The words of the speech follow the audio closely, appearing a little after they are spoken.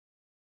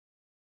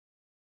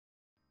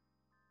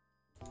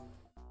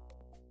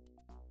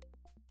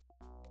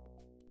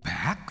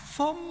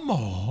for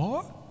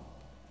more?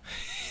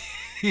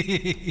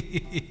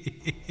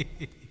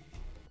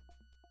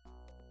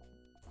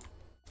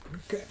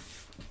 Okay,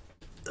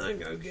 I'm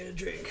gonna get a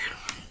drink.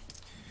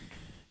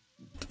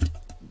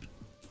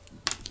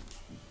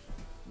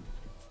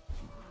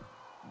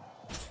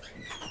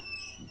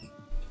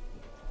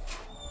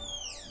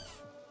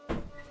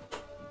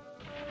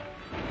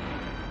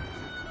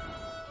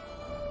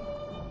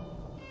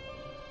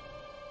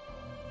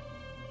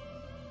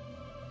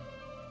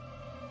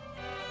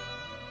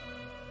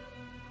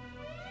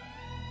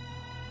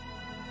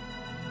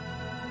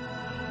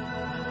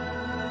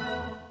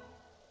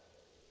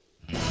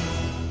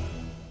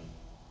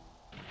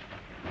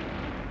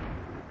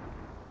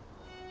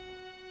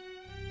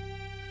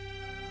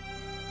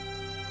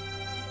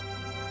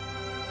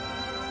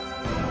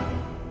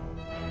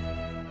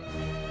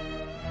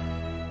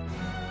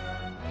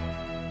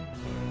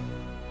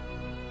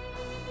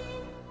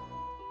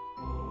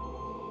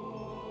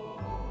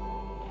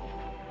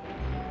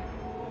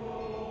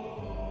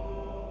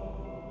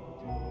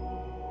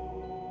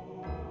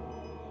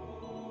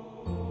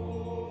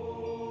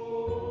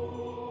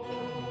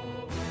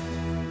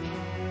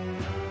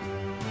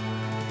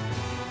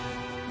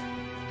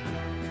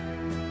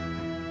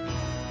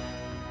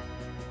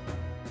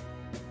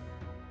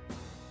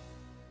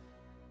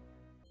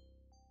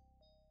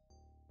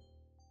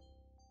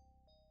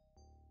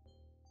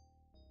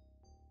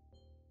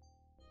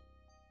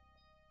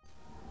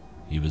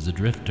 He was a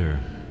drifter,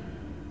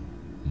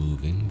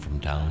 moving from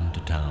town to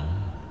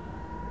town,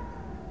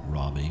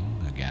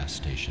 robbing a gas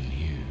station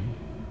here,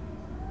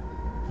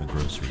 a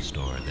grocery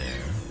store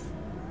there,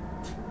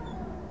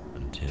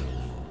 until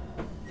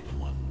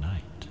one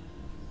night.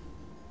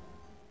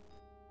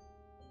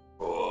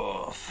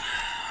 Oof.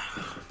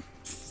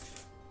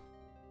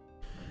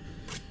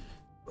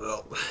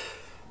 Well,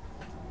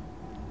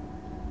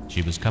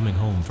 She was coming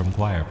home from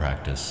choir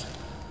practice,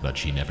 but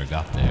she never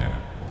got there.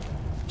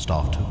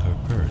 Stoff took her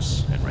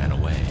purse and ran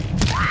away.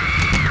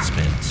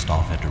 Spent,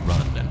 Stoff had to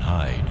run and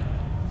hide.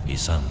 He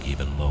sunk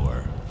even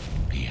lower.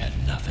 He had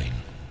nothing.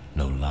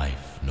 No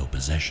life, no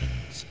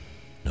possessions,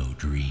 no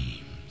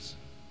dreams.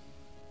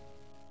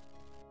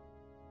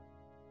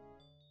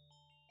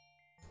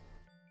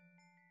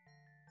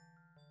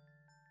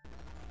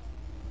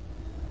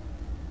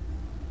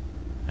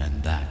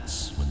 And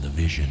that's when the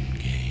vision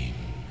came.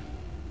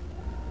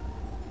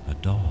 A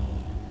doll.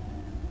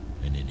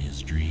 And in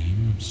his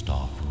dream,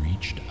 Stoff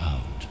reached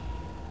out.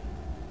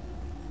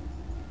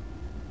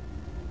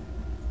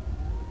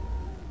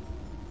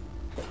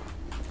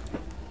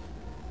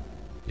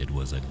 It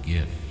was a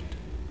gift.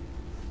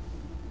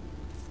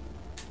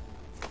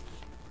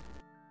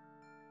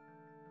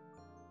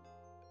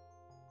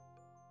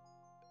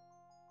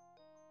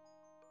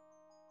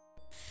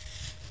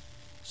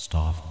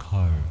 Stoff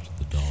carved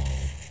the doll,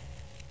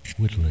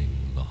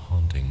 whittling the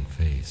haunting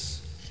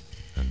face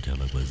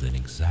until it was an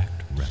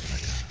exact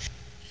replica.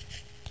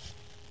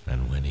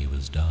 And when he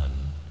was done,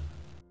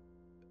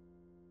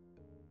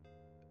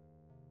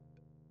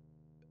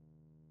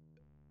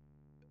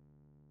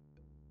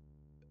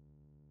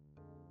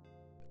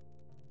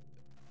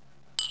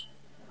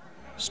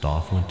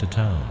 Stoff went to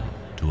town,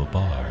 to a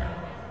bar.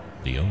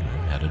 The owner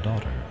had a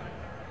daughter.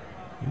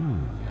 Ooh,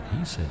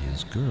 he said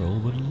his girl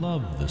would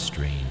love the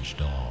strange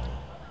doll.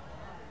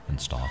 And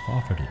Stoff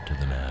offered it to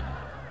the man.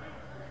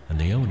 And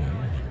the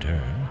owner, in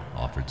turn,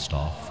 offered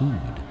Stoff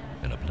food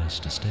and a place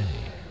to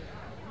stay.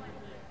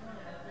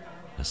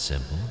 A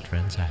simple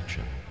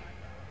transaction,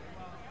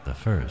 the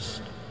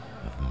first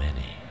of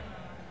many.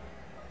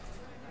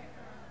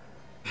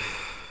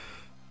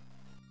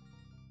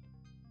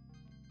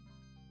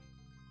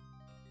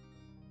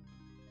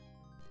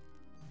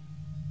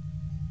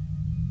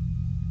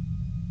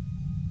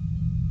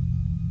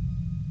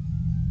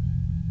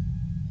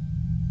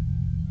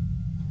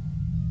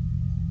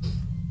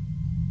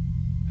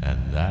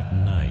 And that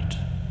night,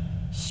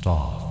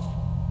 Stoff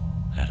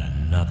had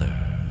another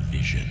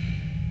vision.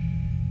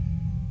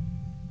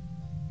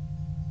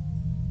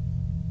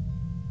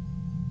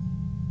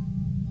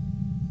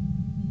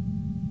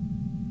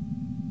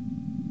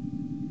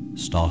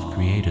 Stoff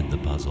created the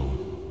puzzle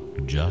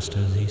just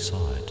as he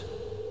saw it,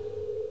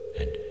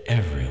 and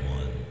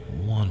everyone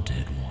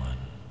wanted one.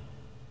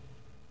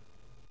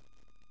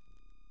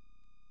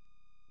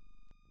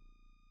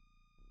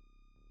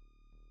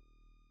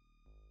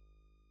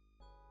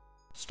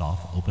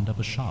 Stoff opened up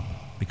a shop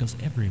because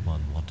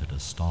everyone wanted a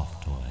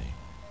Stoff toy.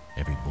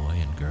 Every boy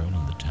and girl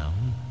in the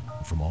town,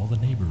 and from all the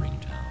neighboring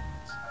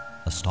towns.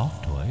 A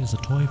Stoff toy is a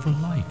toy for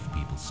life,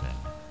 people said,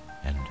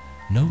 and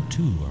no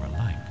two are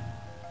alike.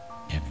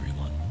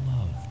 Everyone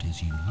loved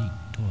his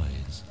unique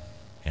toys.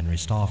 Henry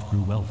Stoff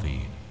grew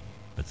wealthy,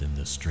 but then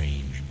the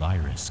strange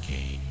virus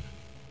came,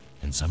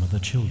 and some of the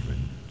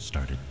children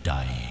started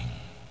dying.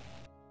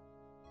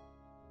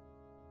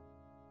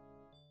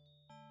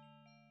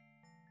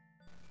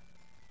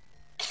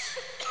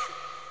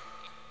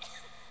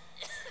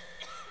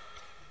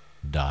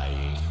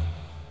 Dying,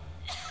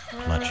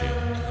 clutching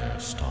their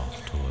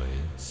Stoff toys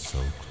so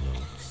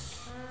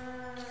close.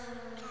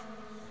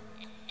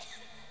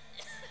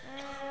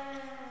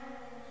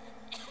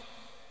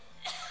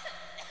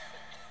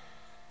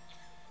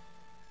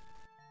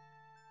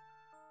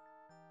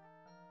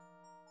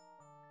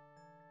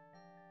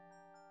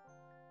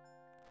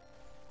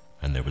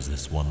 And there was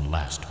this one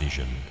last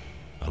vision,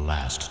 a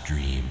last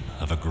dream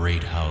of a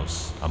great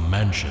house, a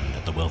mansion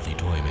that the wealthy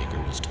toy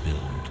maker was to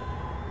build.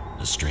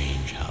 A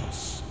strange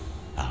house,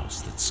 a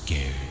house that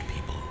scared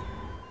people.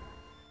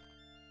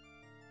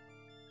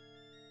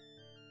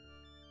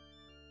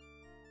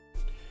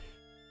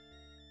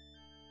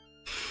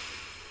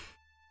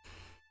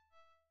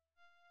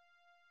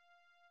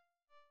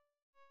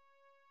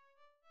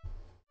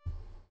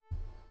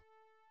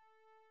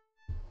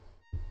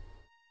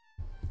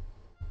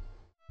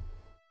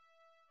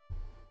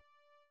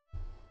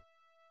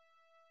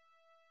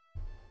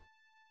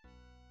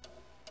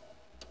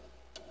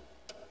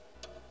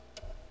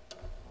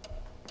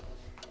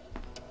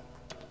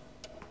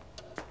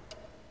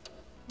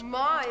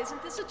 My,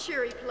 isn't this a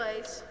cheery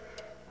place?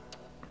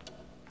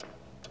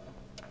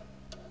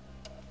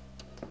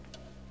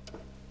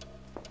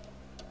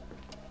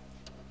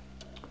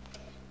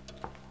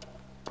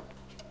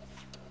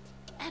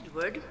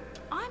 Edward,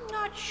 I'm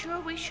not sure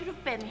we should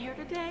have been here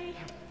today.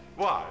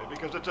 Why?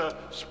 Because it's a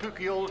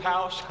spooky old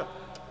house?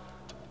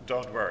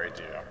 Don't worry,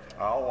 dear.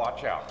 I'll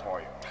watch out for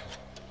you.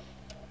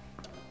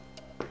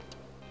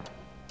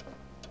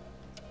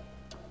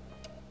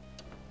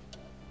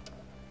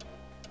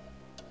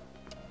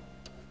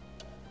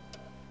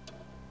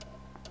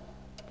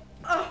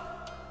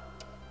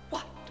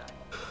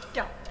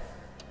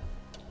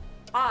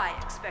 I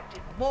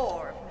expected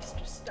more of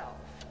Mr. Stuff.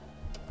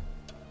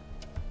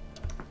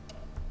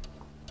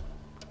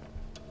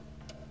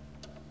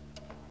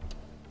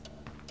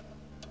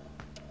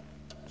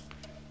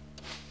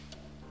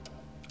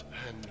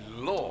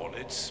 And Lord,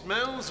 it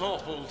smells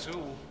awful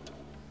too.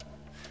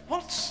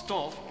 What's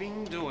Stoff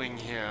been doing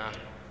here?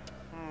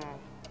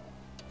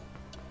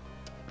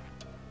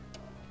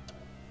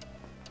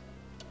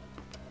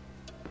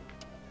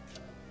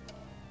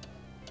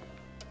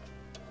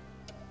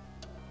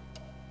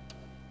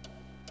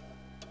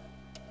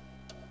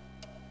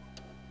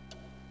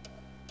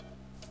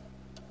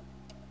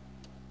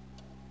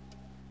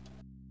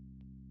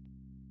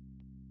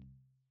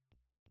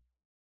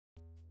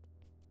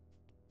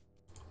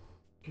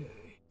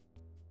 Okay.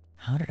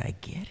 How did I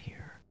get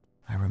here?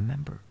 I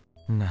remember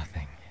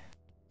nothing.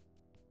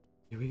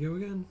 Here we go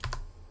again.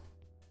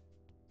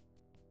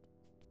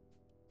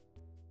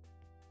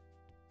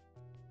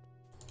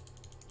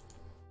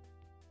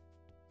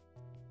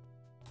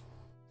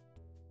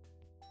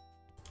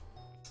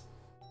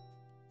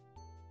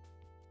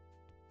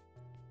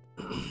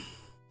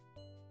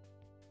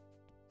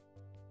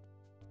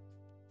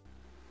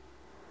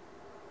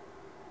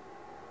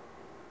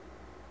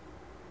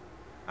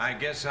 I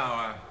guess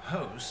our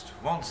host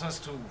wants us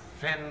to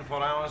fend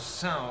for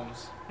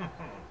ourselves.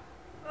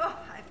 Oh,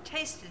 I've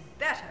tasted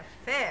better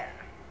fare.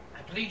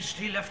 At least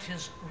he left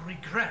his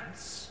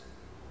regrets.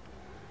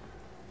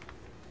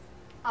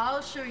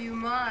 I'll show you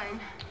mine,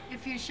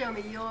 if you show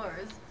me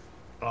yours.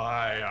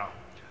 I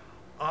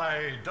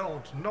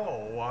don't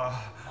know,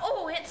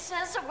 Oh, it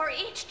says that we're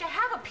each to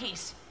have a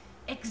piece.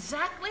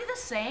 Exactly the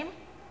same,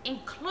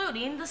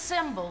 including the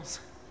symbols.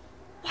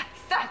 Why,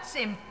 that's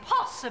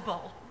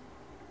impossible.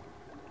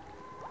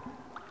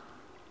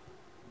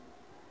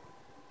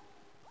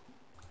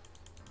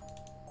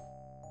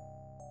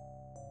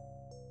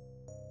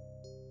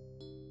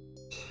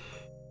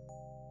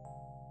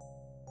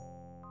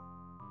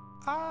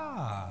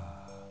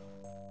 Ah,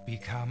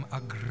 become a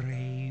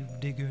grave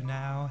digger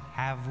now,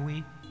 have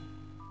we?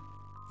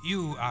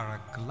 You are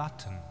a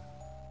glutton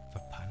for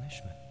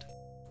punishment.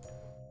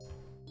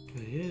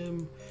 I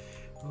am.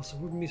 Also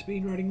wouldn't be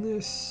speedrunning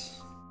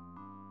this.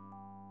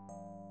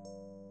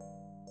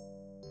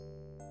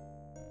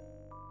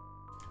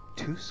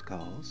 Two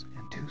skulls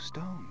and two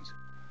stones.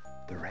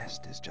 The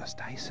rest is just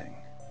icing.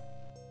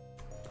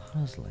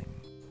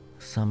 Puzzling.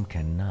 Some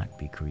cannot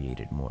be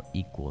created more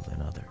equal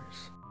than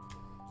others.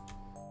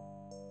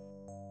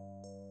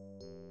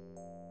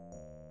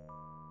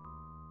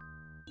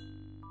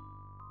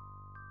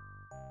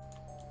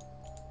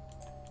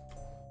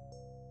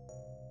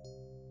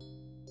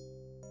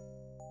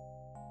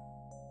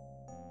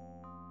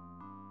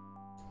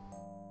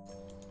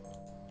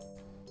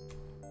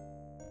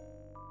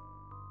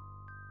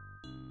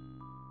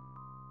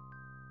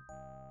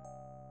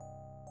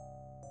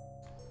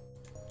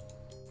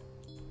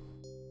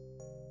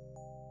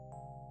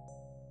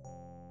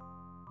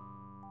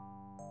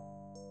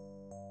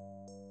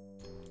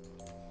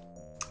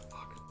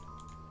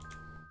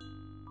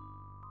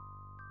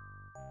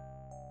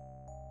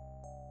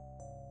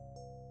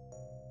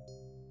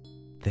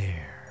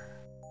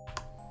 There.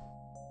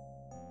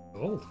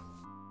 Oh,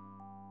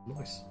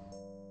 nice.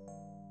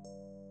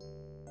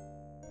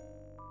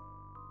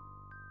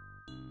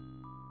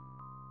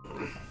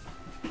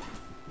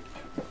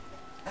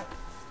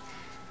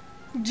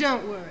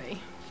 Don't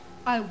worry.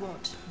 I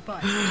won't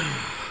bite.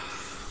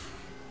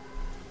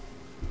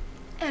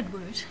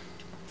 Edward,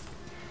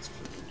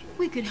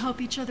 we could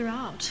help each other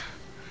out.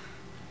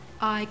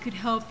 I could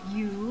help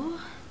you,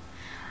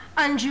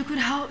 and you could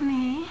help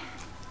me.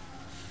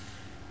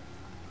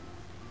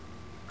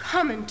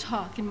 Come and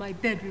talk in my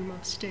bedroom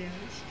upstairs.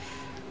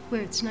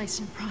 where it's nice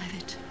and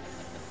private.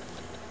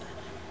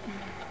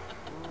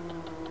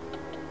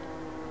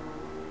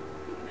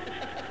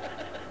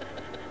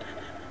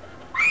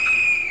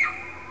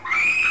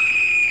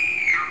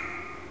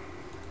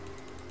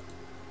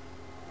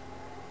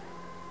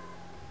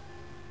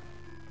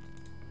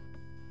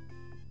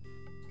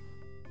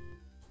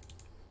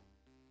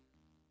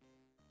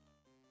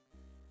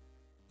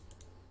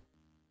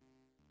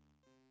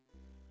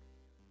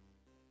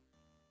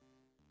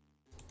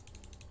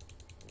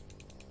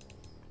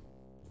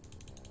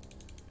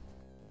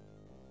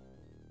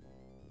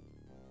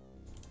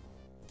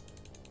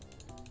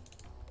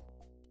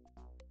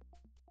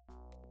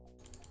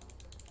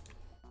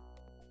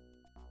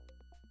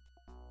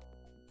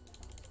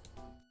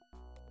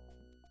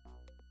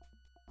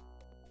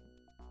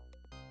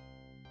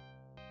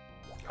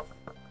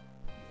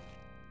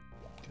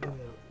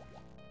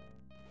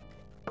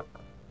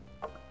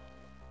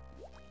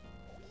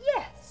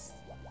 Yes,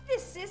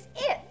 this is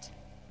it.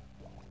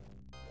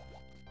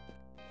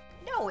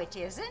 No, it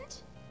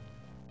isn't.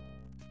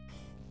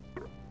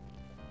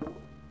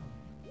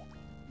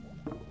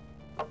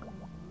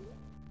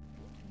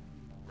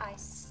 I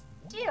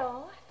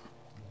still...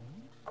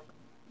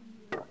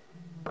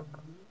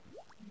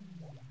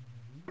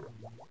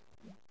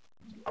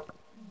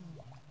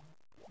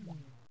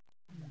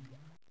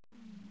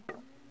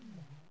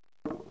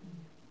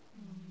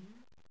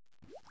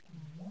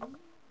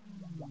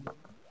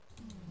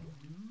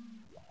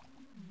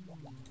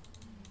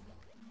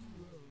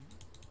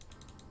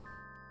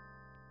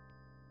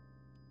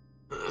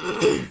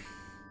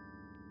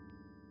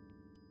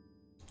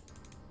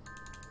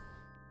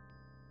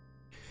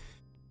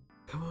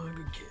 Come on,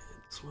 good kid.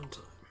 This one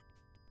time.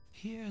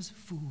 Here's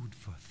food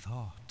for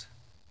thought.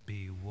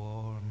 Be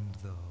warned,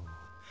 though.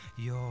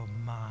 Your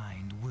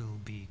mind will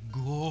be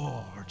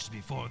gorged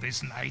before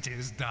this night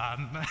is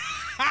done.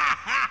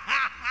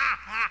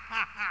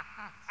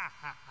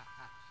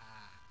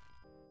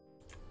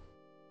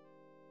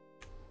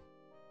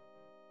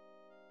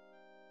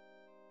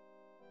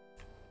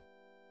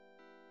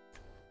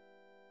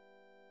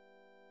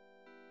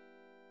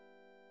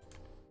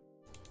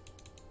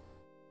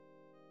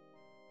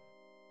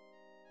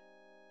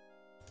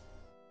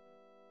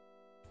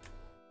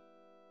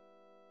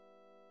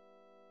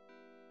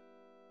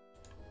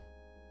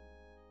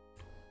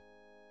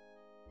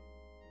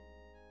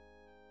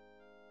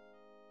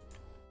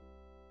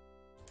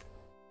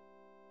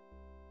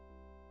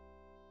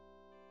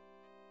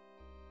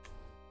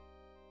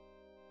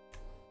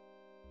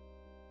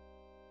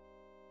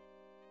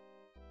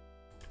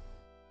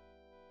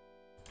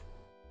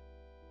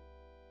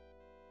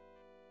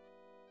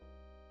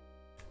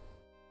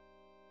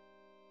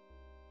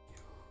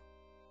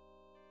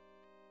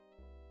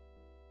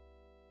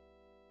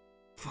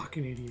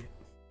 Fucking idiot.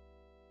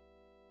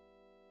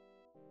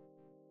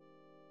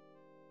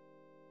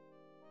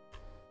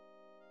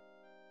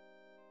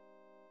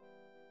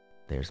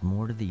 There's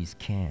more to these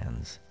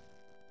cans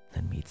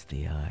than meets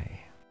the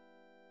eye.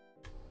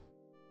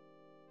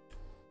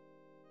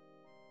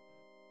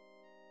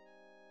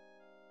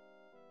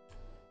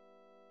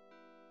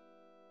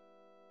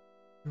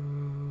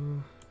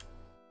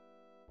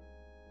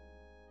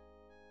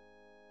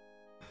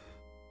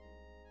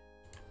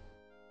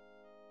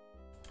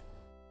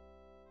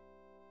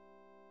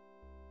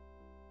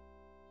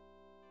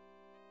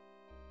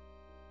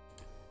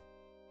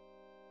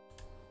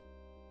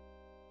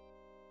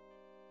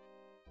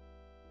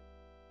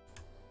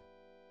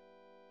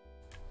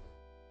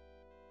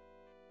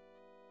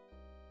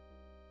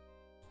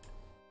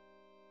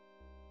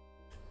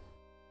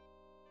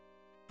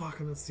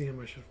 Fucking, that's the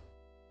end I should.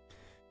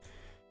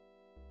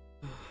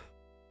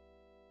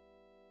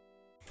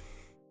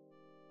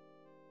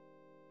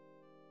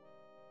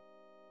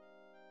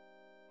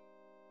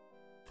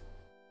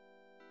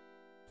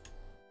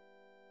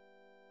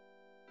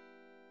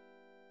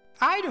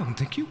 I don't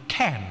think you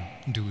can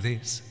do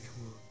this.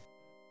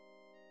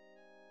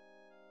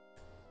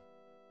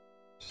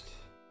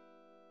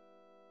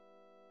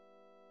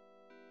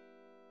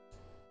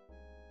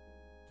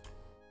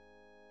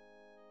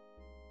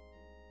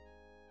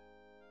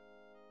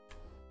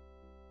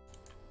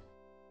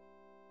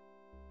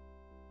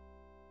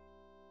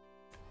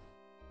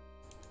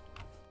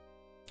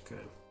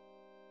 Okay.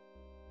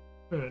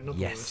 Alright, not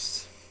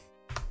Yes.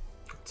 the worst.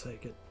 I'll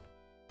take it.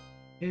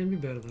 Can be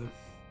better though.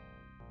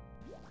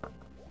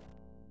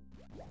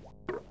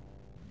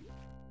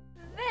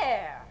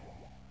 There.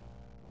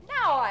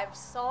 Now I've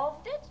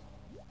solved it.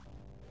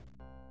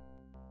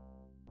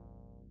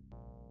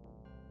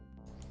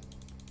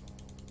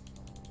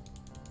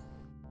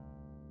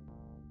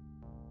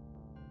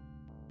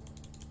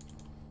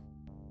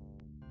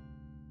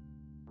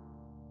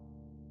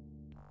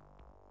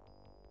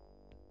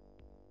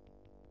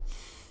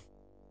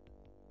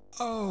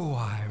 Oh,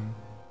 I'm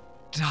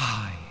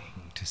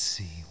dying to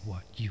see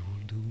what you'll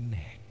do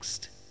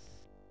next.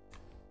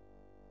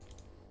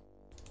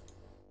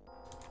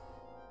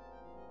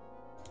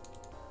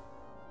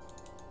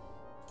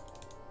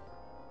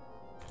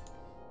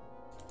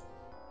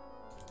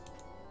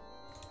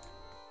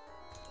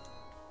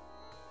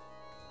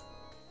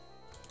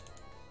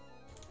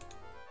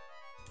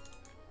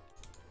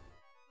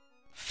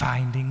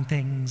 finding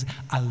things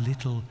a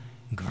little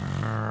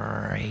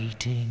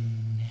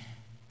grating.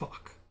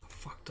 Fuck. I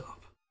fucked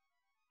up.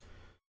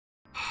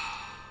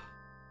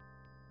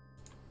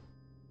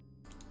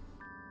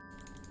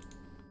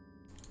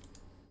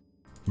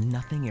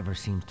 Nothing ever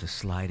seems to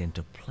slide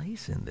into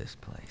place in this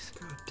place.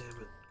 God damn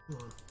it. Come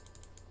on.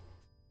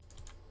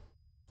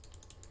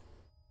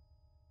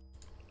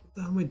 What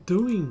the hell am I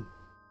doing?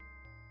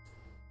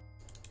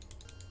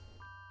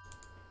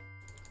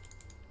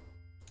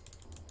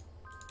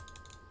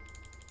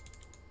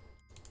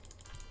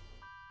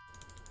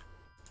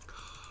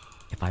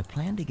 If I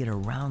plan to get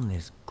around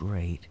this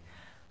grate,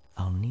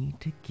 I'll need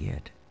to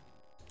get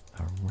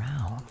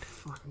around.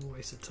 Fucking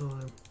waste of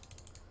time.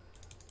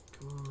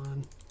 Come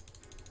on.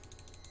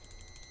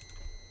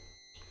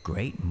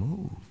 Great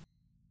move.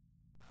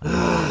 I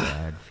have a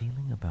bad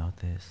feeling about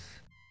this.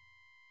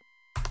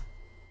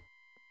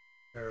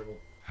 Terrible.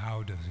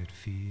 How does it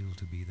feel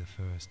to be the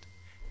first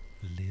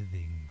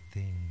living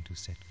thing to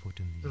set foot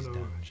in these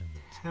dungeons?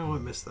 How I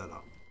messed that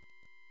up?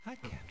 I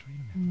can't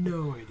remember.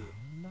 No idea.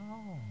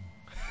 No.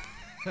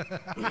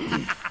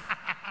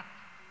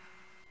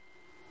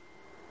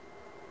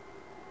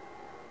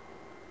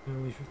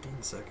 Only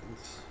 15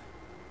 seconds.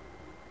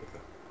 Look at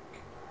that.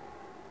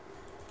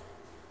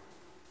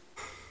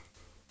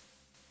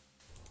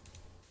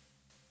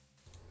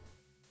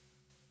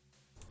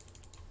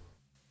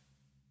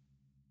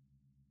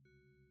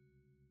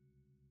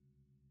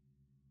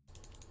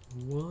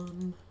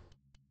 One.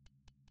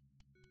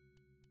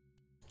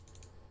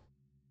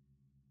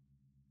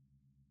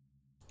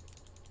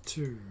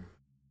 Two.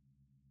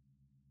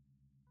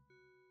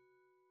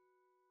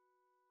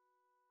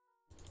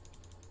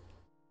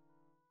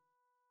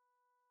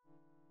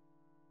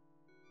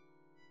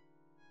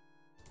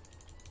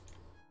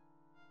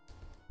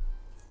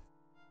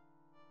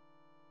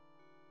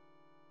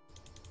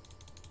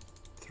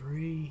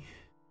 Three.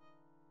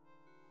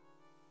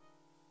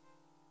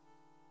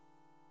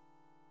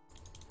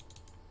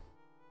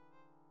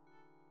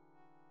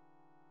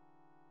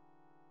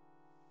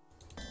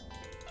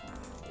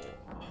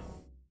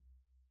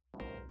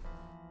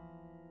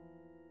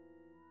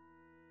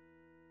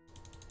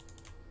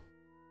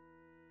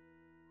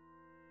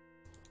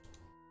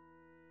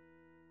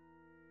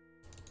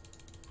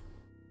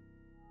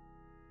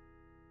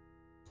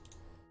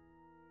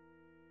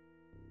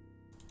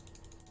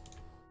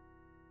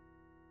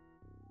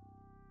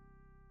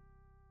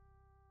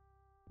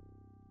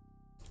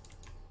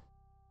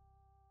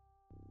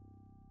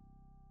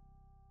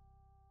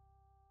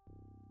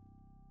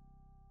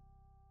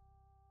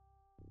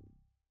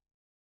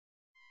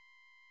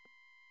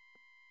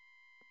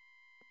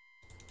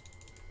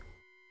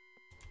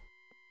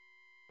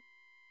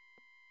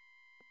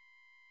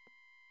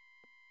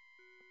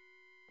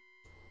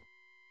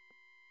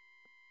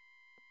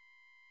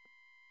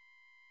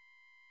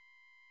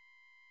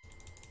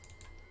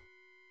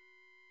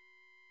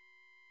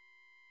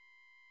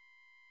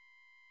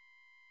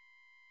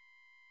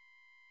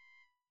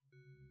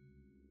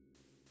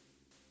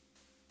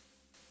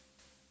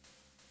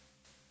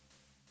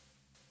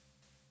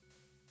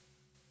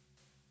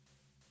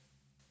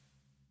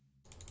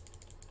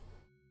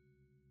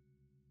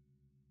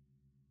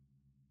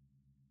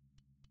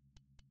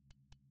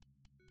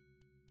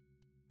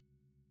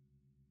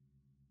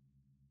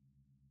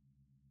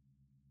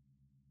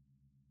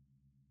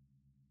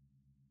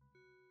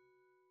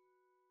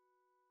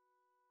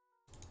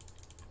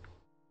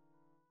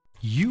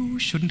 You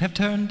shouldn't have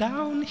turned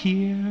down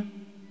here.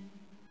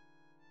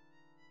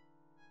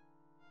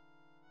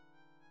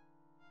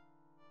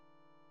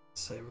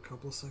 Save a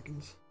couple of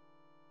seconds.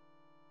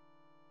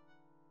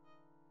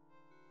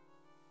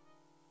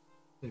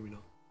 Maybe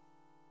not.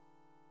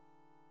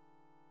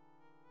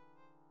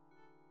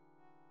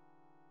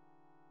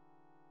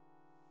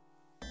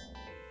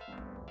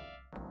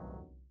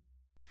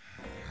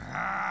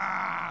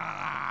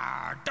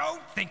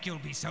 Don't think you'll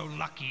be so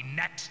lucky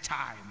next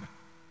time.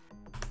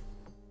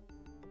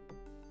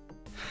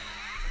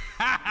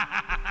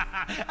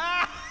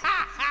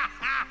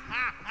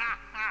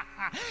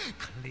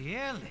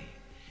 Clearly,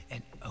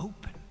 an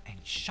open and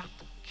shut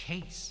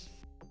case.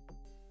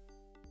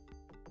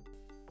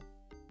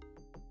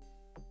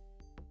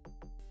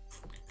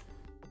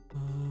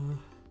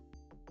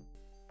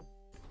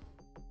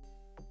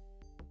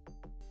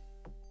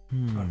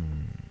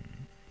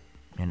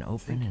 An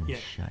open and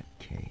shut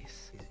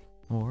case.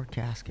 Or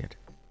casket,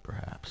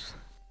 perhaps.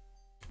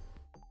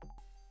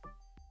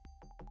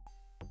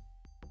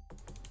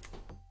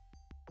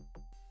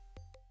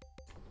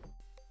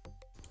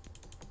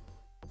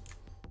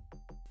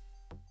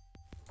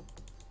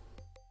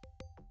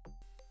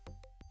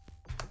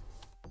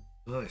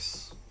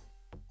 Nice.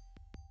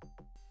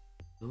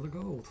 Another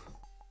gold.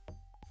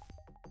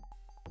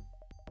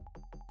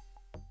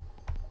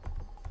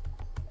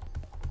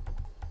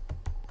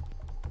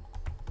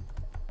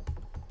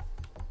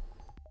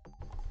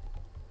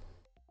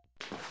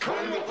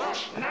 Come with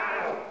us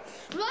now!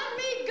 Let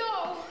me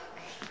go!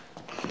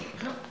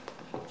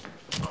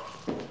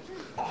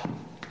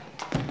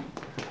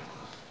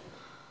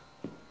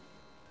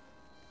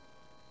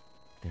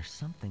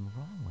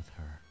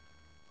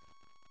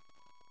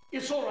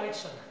 It's all right,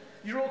 son.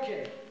 You're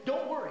okay.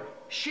 Don't worry.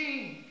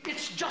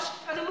 It's just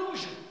an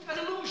illusion. An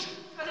illusion.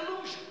 An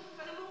illusion.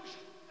 An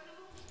illusion. An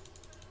illusion.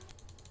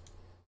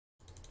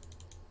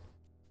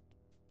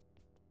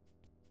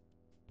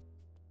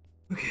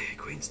 Okay,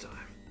 Queen's time.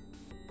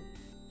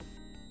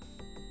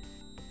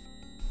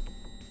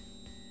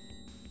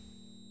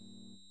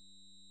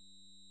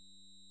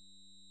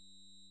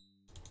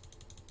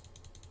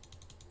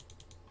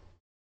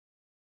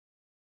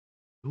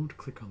 Don't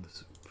click on the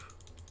soup.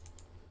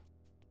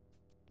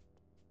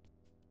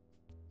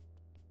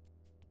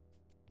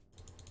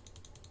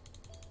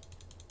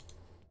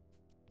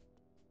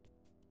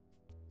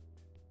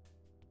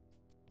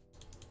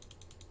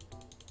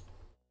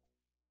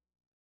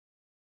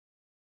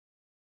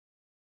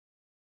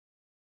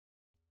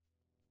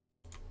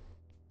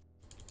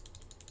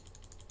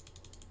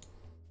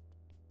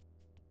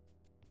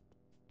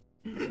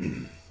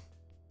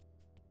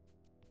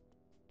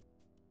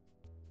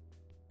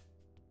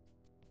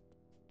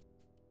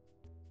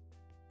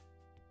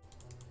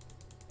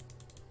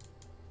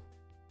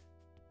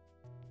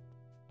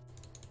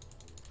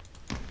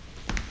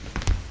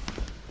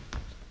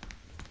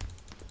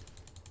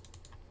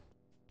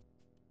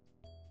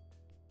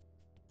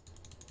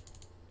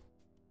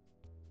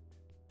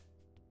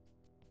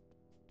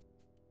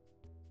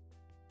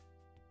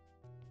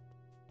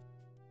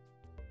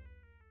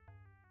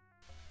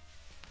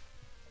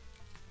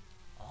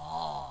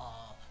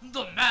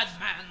 The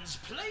madman's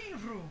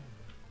playroom.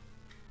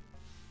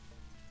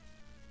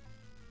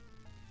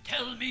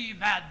 Tell me,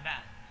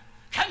 madman,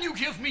 can you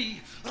give me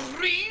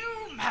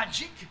real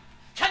magic?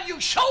 Can you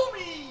show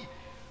me?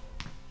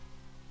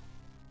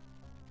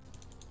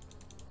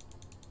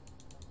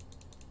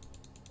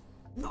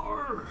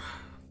 No!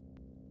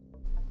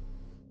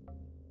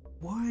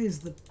 Why is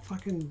the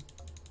fucking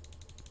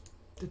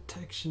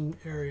detection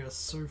area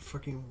so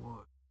fucking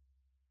wide?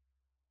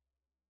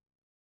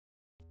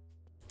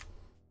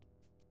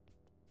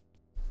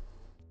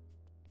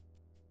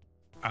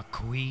 A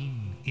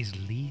queen is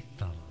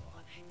lethal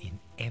in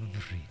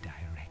every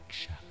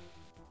direction.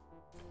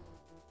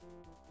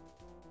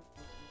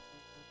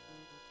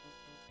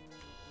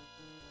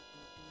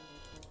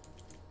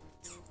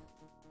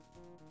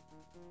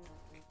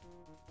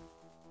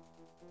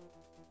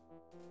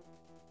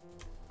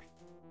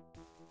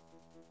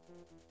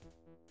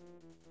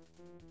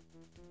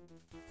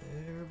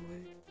 There,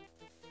 wait.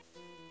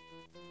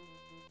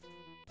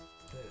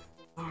 There.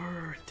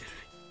 Oh, did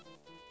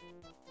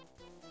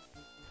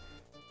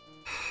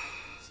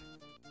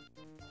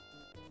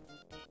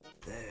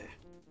There.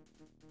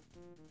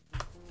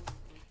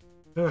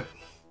 Alright.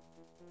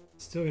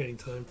 Still getting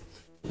time.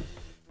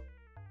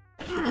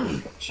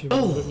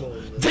 Oh,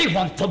 they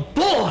want the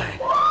boy!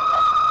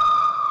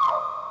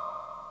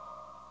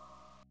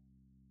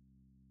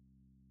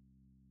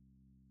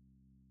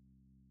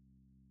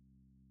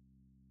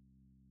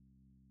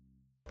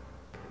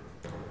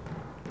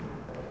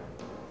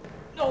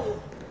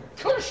 No!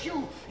 Curse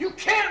you! You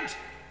can't!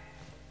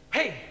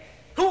 Hey,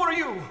 who are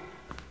you?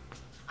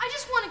 I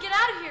just want to get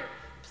out of here.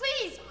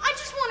 Please, I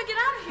just want to get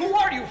out of here. Who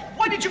are you?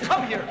 Why did you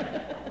come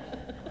here?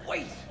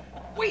 Wait,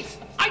 wait,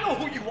 I know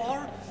who you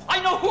are.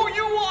 I know who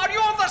you are.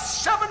 You're the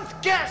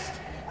seventh guest.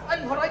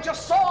 And what I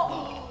just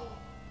saw,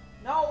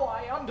 now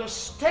I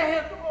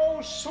understand.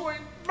 Oh,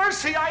 sweet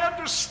mercy, I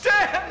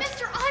understand.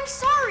 Mister, I'm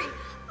sorry.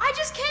 I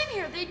just came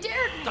here. They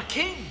dared me. The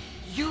king?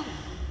 You're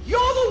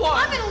the one.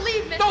 I'm gonna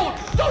leave, mister.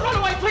 Don't run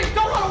away, please.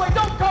 Don't run away.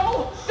 Don't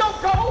go.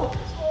 Don't go.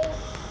 Oh,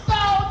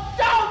 no,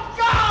 don't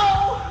go.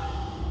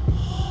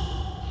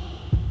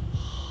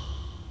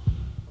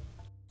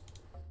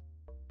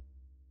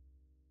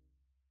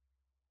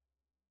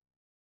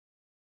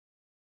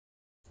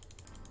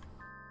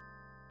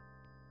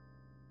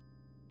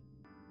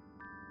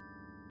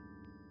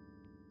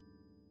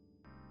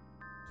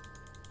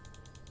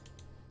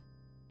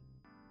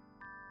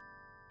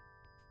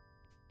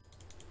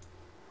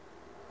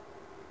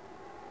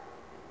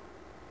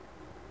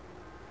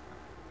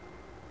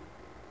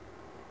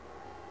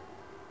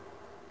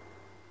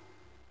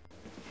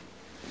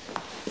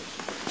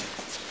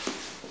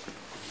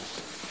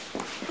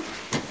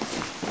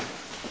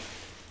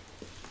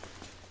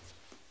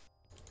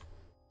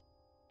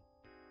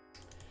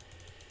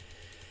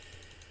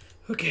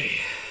 Okay,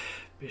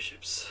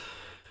 bishops.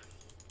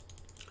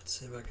 Let's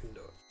see if I can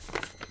do it.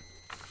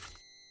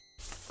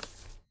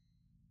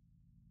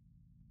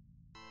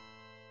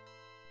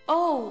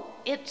 Oh,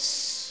 it's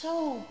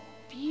so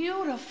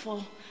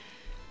beautiful.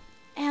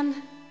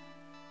 And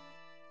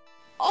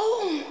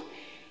oh,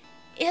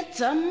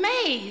 it's a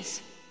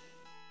maze.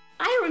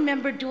 I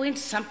remember doing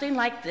something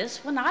like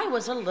this when I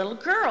was a little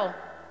girl.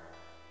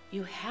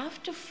 You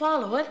have to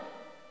follow it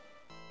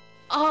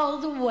all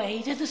the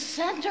way to the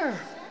center.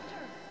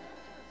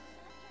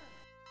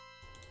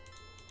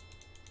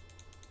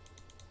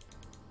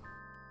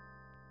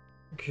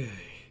 Okay.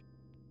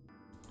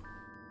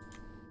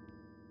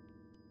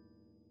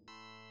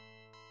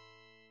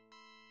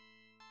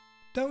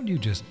 Don't you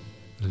just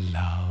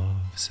love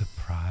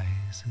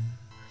surprises?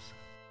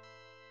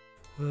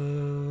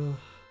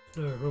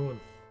 No, wrong one.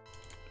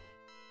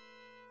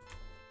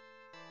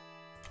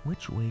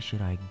 Which way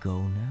should I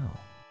go now?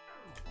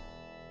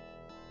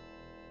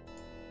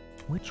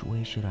 Which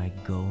way should I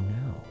go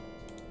now?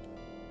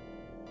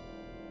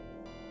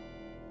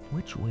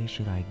 Which way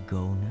should I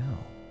go now?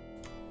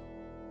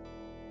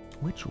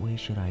 Which way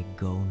should I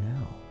go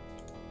now?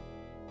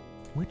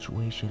 Which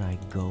way should I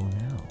go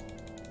now?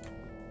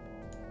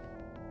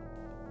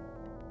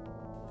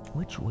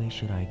 Which way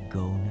should I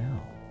go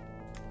now?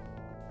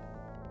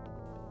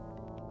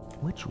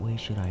 Which way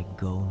should I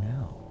go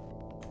now?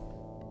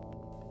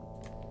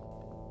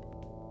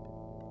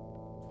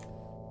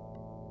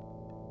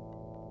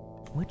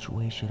 Which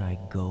way should I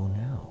go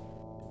now?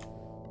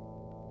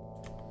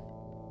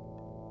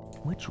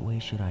 Which way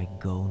should I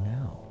go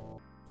now?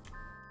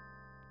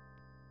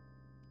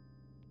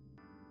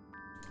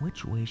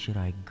 Which way should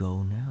I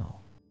go now?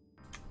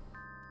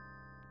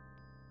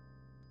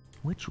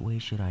 Which way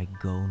should I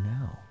go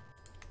now?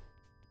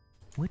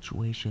 Which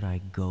way should I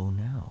go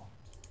now?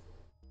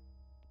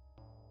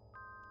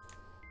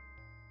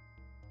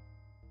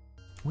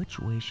 Which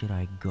way should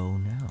I go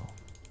now?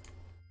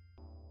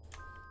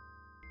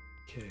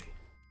 Okay.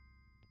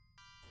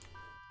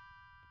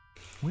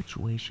 Which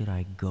way should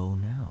I go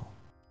now?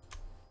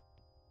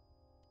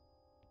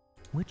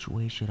 Which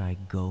way should I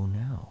go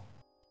now?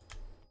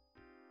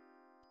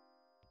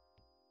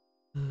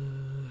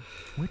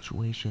 Which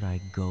way should I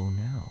go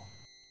now?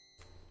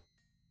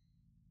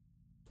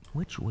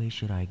 Which way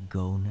should I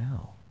go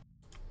now?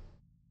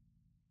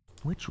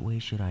 Which way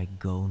should I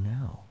go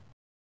now?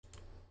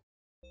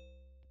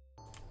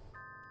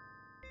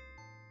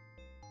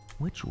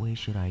 Which way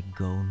should I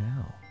go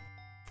now?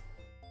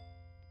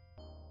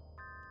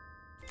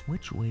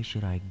 Which way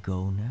should I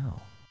go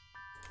now?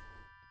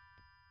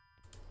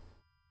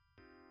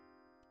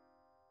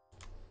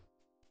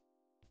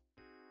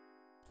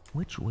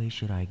 Which way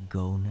should I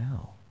go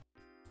now?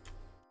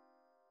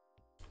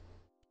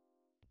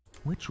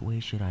 Which way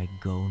should I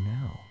go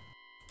now?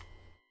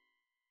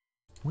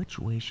 Which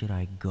way should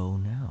I go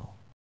now?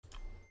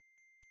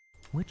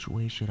 Which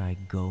way should I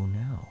go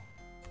now?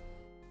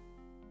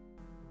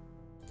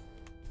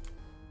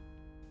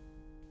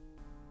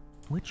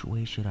 Which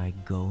way should I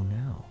go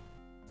now?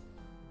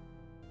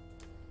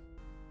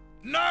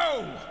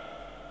 No!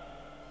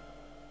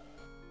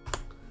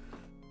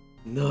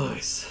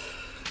 Nice.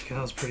 Okay,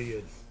 that was pretty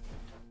good.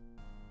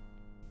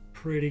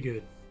 Pretty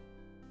good.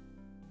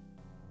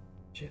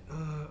 Shit,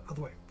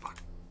 other way. Fuck.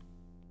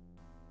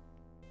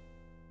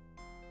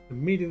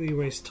 Immediately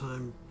waste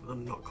time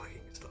on not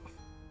clicking stuff.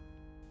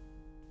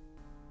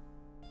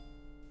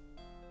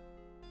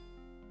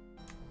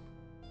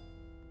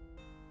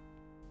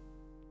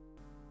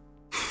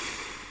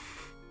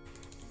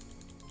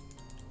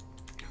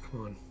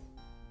 Come on.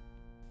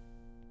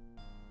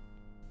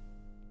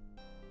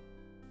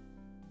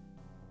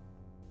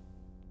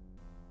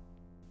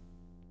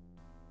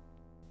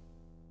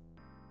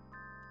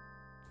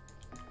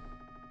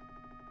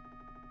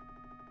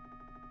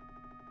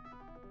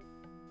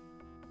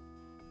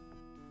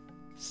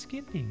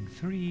 Skipping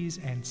threes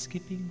and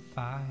skipping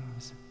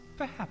fives.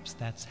 Perhaps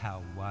that's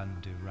how one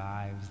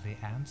derives the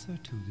answer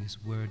to this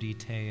wordy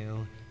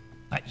tale.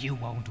 But you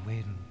won't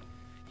win.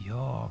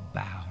 You're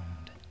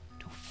bound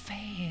to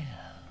fail.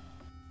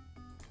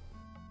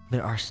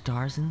 There are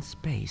stars in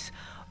space,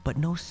 but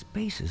no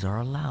spaces are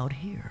allowed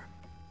here.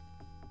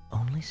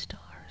 Only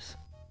stars.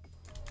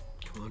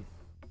 Come on.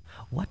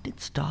 What did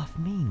Stoff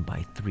mean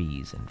by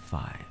threes and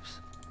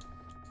fives?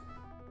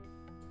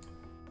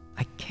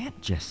 I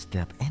can't just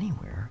step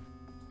anywhere.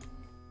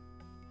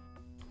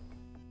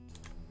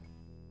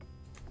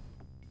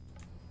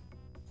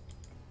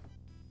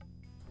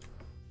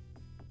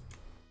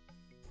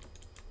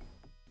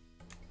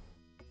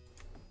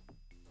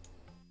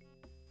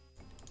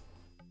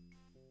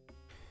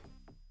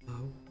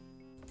 Oh,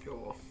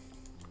 yo,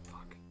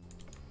 fuck.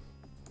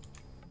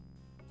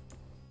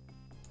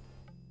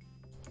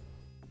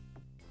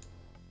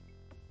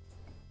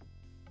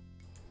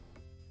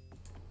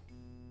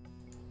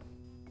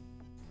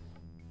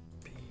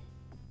 B,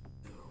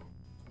 no.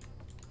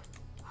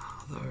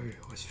 Although, I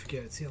always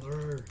forget it's the other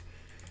O.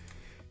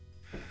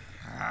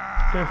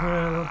 Go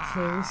for it,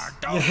 please.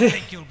 Don't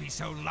think you'll be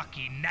so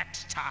lucky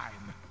next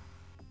time.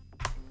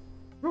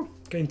 Oh,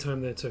 game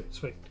time there too.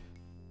 Sweet.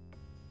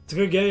 It's a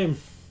good game.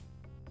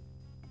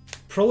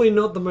 Probably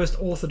not the most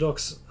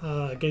orthodox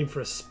game for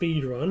a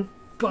speed run,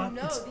 but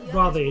it's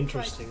rather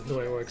interesting the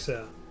way it works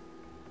out.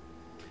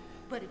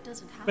 But it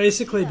doesn't have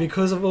Basically,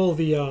 because of all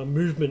the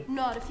movement,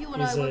 not if you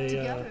and I work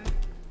together.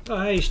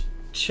 Oh, hey,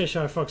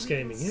 Cheshire Fox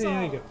Gaming. Yeah,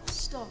 there you go.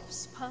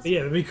 Stoff's puzzle. But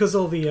yeah, because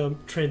all the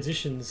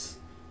transitions,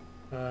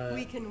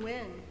 we can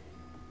win.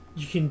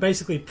 you can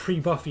basically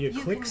pre-buffer your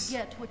You clicks, can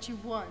get what you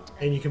want.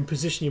 and you can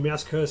position your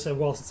mouse cursor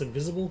whilst it's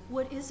invisible.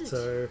 What is it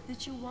So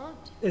that you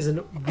want? there's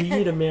a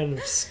weird amount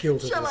of skill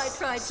to Shall this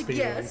I try to speed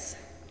guess?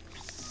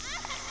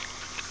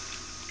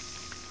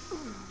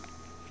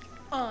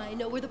 I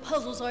know where the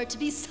puzzles are to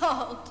be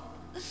solved.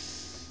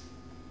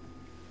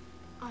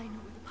 I know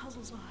where the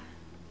puzzles are.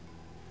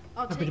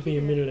 I'll Happy take to be you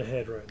a there. minute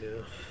ahead right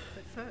now.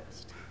 But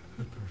first...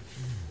 The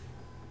perfume.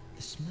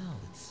 The smell,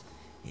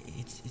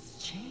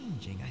 it's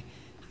changing. I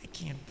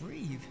can't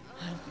breathe.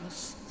 I feel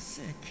so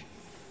sick.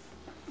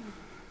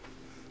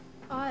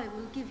 I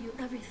will give you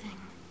everything.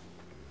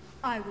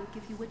 I will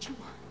give you what you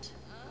want.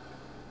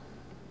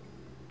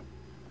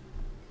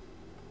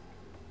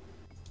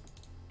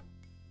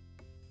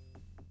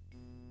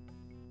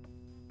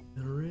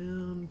 And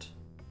around.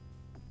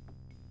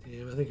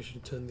 Damn, I think I should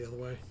have turned the other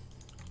way.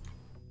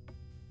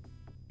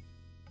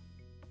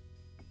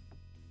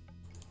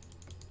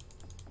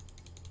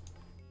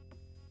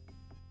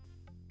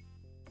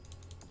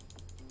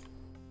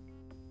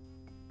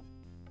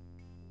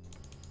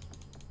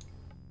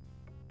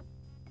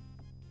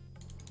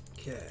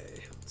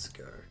 Okay, let's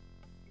go.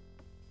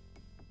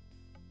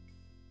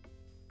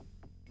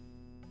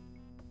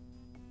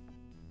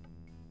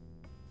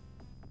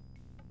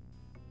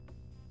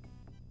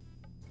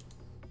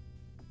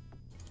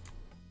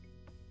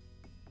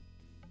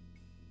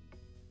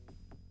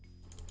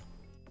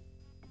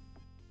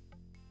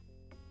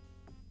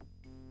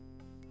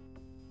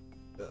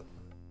 Up.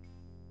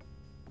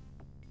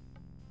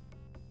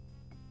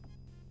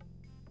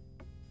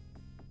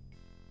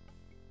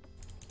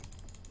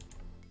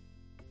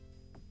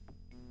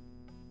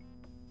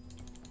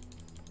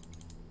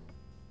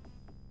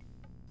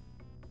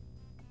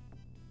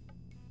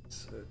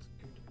 So it's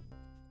good.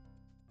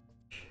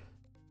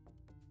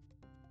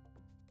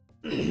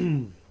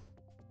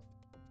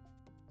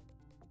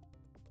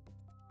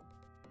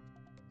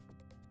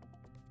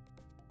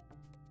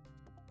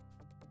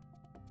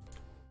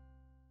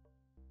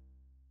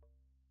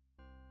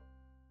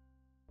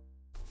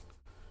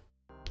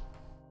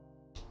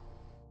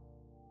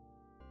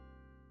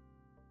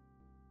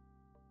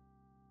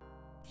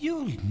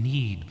 You'll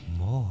need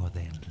more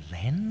than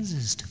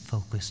lenses to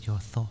focus your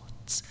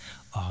thoughts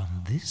on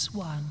this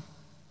one.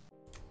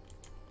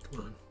 Come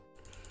on.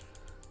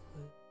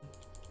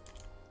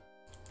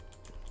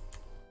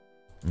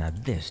 Now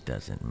this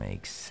doesn't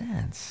make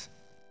sense.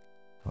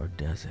 Or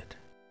does it?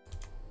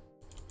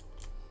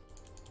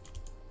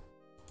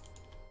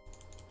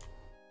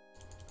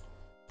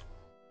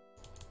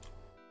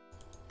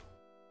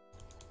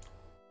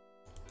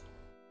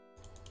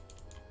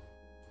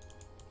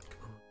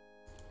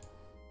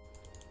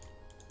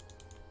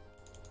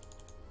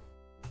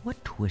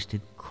 What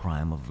twisted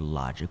crime of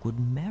logic would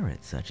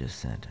merit such a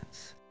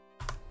sentence?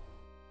 I'll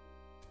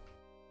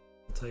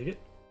take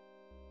it.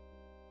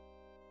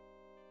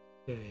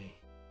 Okay.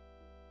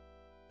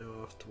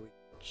 Now after we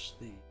watch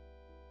the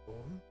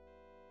form,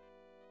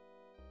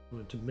 I'm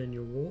going to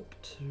menu warp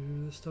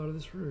to the start of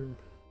this room.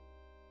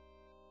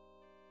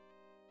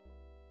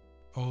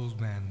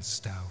 Old Man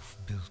Stauff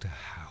built a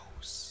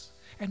house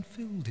and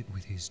filled it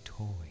with his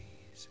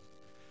toys.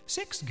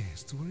 6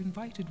 guests were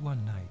invited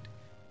one night.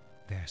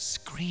 Their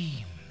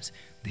screams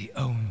the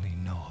only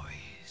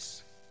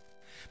noise.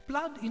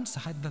 Blood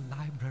inside the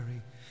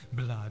library,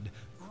 blood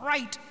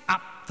right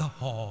up the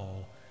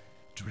hall,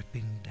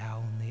 dripping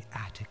down the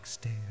attic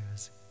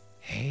stairs.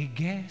 Hey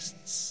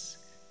guests,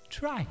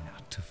 try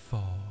not to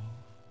fall.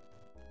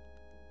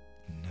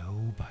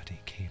 Nobody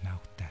came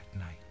out that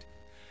night.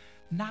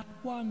 Not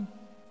one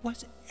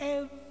was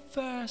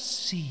ever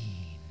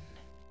seen.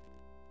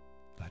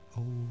 But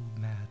old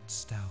Mad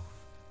Stauff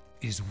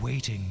is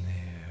waiting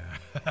there,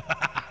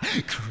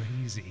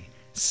 crazy,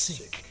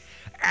 sick,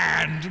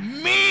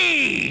 and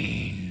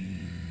mean.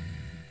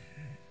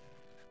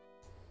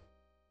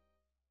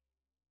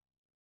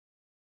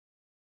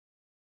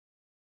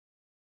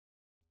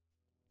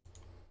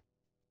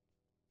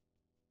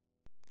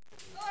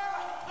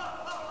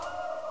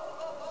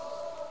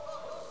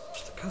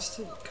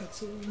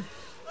 Cutscene.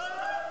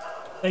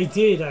 They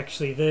did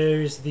actually.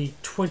 There's the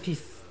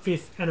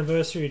 25th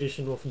anniversary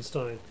edition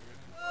Wolfenstein.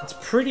 It's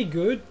pretty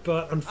good,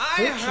 but I heard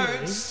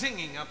unfortunately,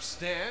 singing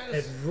upstairs.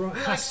 it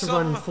has to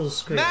run full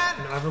screen,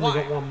 and I've only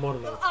got one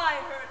monitor.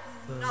 I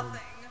heard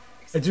nothing.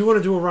 I do want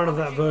to do a run of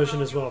that version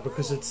as well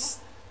because it's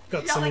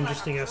got some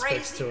interesting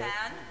aspects to it.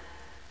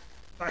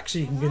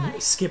 Actually, you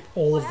can skip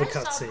all of the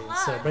cutscenes,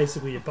 so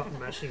basically you're button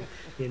mashing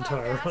the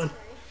entire run.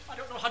 I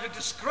don't know how to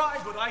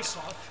describe what I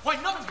saw.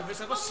 Why, none of you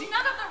has ever seen it.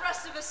 None of the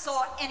rest of us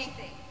saw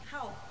anything.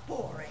 How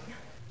boring.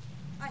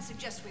 I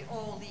suggest we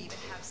all leave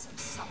and have some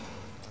supper.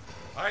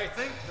 I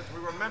think that we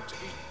were meant to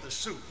eat the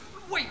soup.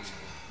 Wait.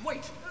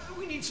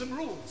 We need some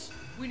rules.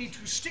 We need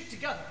to stick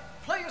together.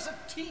 Play as a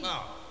team.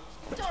 No.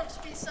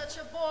 Don't be such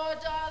a bore,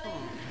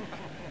 darling.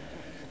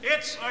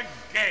 It's a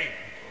game.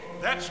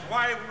 That's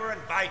why we were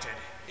invited.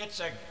 It's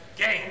a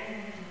game.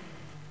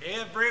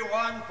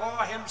 Everyone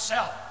for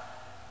himself.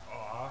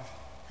 Or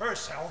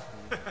herself.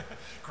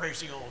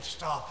 Crazy old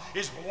stuff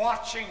is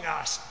watching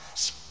us,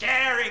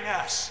 scaring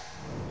us,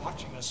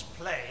 watching us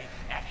play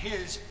at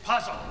his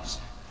puzzles.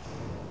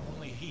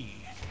 Only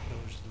he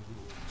knows the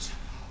rules.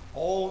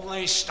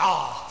 Only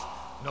Staff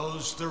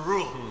knows the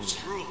rules.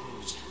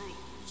 Rules.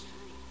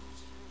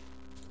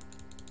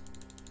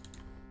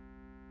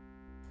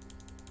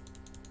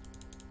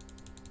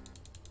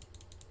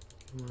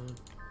 Come on.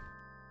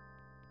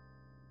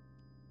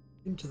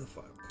 Into the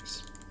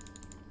fireplace.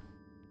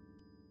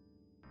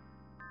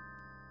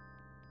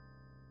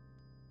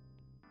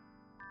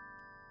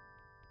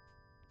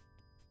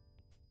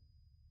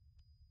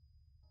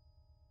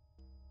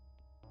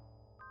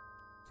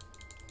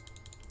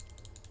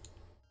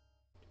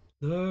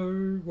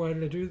 No, why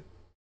did I do...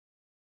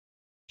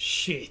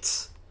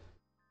 Shit.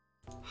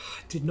 I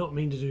did not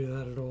mean to do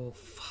that at all.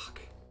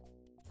 Fuck.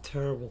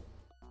 Terrible.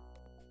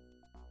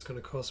 It's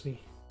gonna cost me.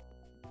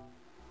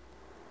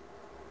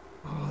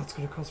 Oh, that's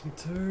gonna cost me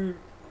too.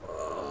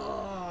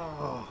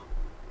 Oh.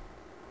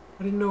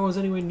 I didn't know I was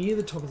anywhere near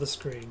the top of the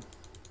screen.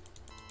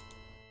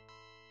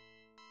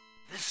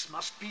 This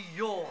must be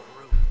your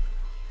room.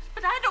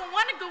 But I don't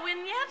want to go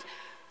in yet.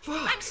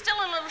 Fuck. I'm still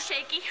a little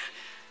shaky.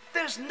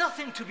 There's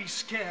nothing to be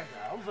scared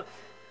of,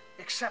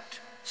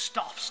 except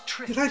Stoff's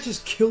trick. Did I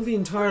just kill the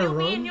entire Will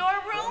room? you be in your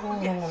room? Oh,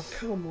 Yes.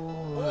 come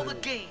on. Or the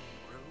game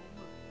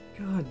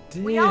room. God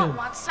damn. We all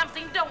want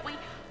something, don't we?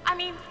 I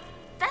mean,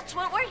 that's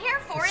what we're here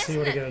for, Let's see isn't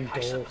what I it? get in I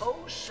doll.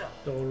 suppose so.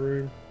 Doll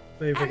room.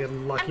 Maybe if I get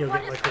lucky, I'll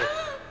get like a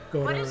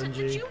God What is it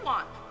that RNG. you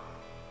want?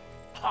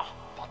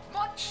 Not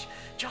much.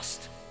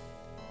 Just,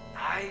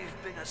 I've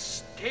been a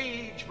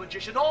stage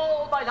magician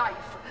all my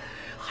life.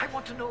 I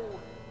want to know,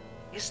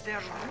 is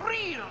there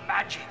real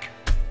magic?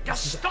 Does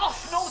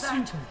Stoff know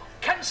that?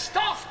 Can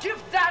Stoff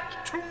give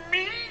that to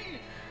me?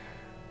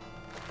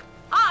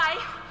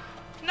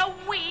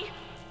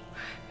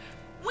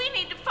 We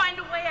need to find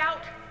a way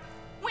out.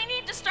 We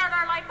need to start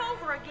our life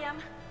over again.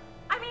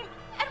 I mean,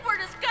 Edward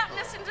has gotten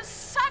us into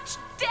such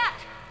debt,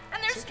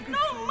 and there's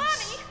no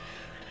money.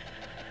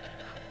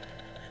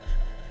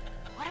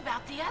 What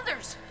about the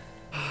others?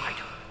 I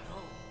don't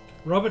know.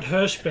 Robert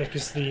Hirschbeck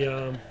is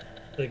the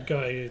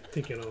guy you're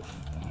thinking of.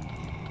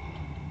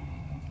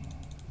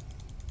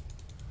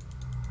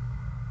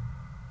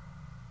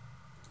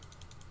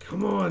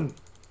 Come on.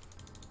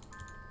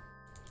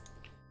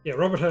 Yeah,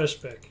 Robert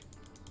Hirschbeck.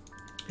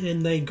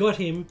 And they got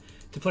him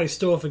to play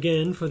Storff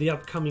again for the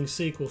upcoming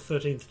sequel,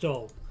 13th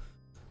Doll,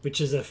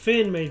 which is a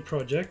fan-made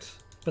project,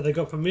 but they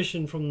got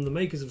permission from the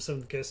makers of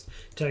 7th Guest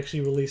to actually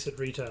release it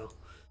retail.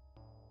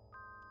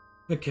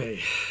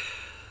 Okay.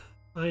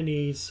 I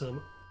need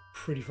some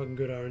pretty fucking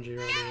good RNG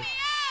right now.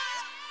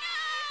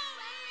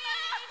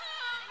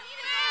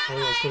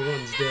 Oh, so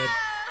one's dead.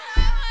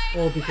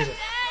 All because of...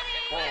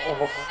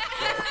 Oh,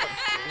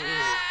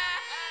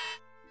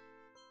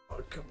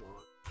 come on.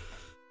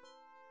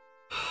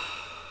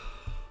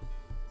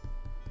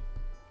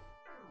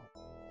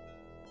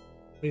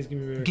 Please give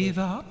me a miracle. Give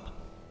up?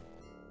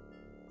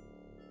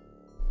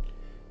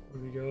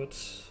 What do we got?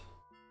 It's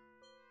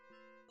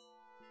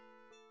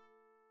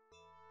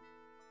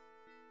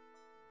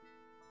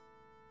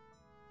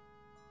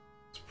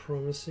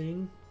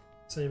promising.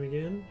 Same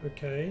again.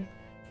 Okay.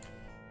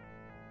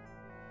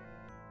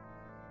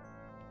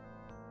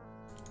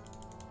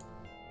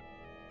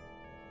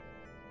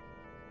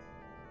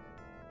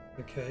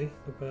 Okay,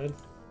 not bad.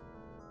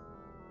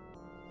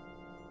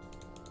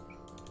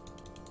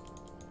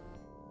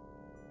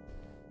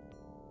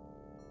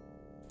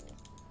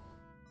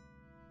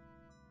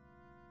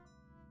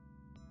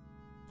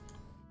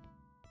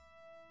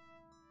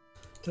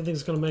 Don't think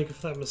it's going to make it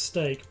for that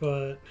mistake,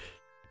 but...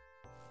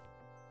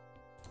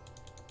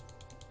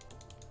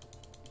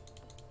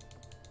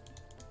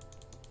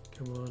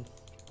 Come on.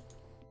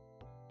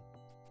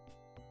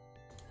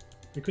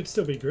 It could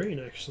still be green,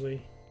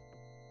 actually.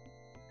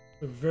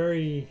 A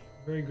very,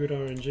 very good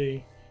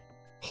RNG.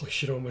 Holy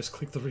shit, I almost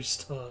clicked the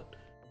restart.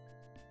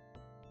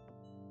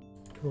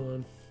 Come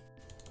on.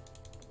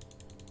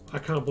 I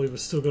can't believe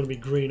it's still going to be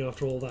green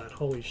after all that.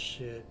 Holy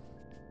shit.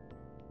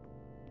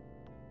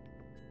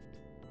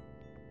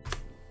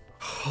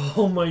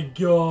 Oh my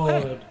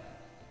god.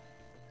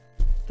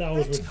 That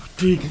was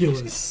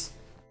ridiculous.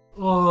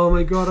 Oh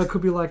my god, I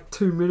could be like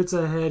 2 minutes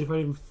ahead if I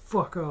didn't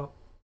fuck up.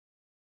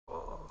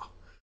 Oh.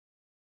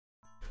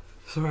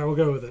 Sorry, we'll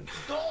go with it.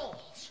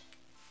 Dolls!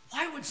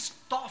 Why would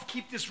Stoff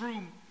keep this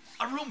room,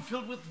 a room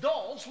filled with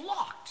dolls,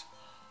 locked?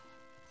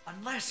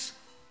 Unless...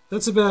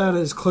 That's about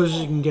as close as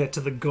you can get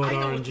to the god I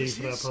know what RNG this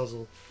for that is.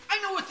 puzzle. I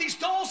know what these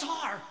dolls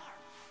are!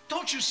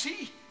 Don't you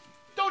see?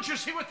 Don't you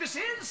see what this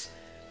is?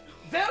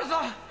 They're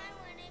the...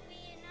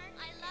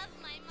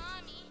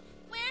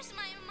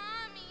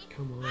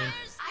 Come on.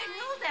 I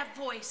know that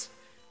voice.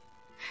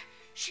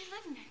 She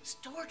lived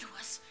next door to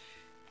us.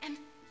 And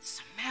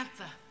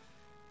Samantha,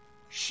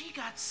 she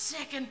got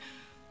sick and...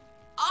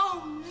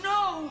 Oh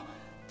no!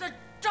 The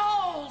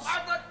dolls!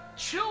 Are the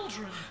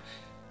children!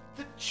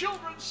 The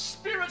children's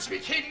spirits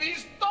became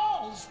these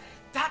dolls!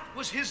 That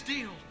was his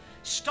deal.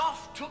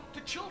 Stoff took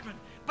the children,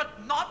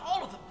 but not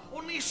all of them.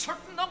 Only a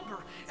certain number.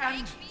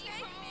 And...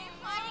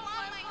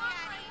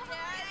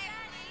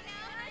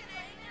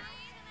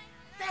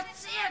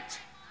 That's it!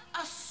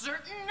 A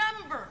certain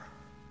number.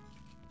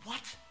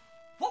 What?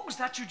 What was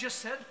that you just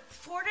said?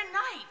 For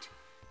tonight,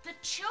 the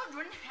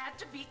children had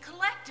to be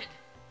collected.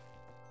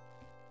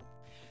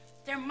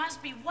 There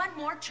must be one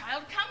more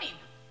child coming.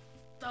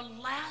 The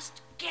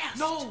last guest.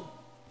 No!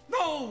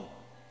 No!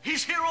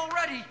 He's here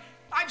already!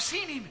 I've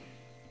seen him!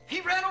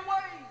 He ran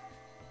away!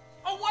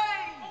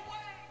 Away!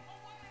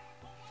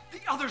 The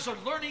others are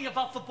learning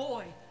about the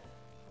boy.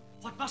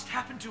 What must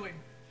happen to him?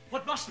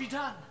 What must be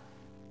done?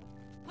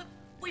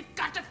 We've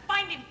got to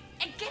find him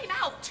and get him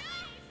out.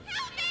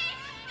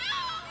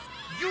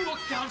 You look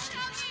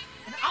downstairs.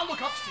 and I'll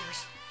look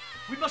upstairs.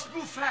 We must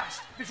move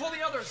fast before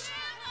the others.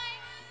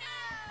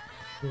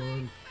 Come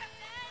on.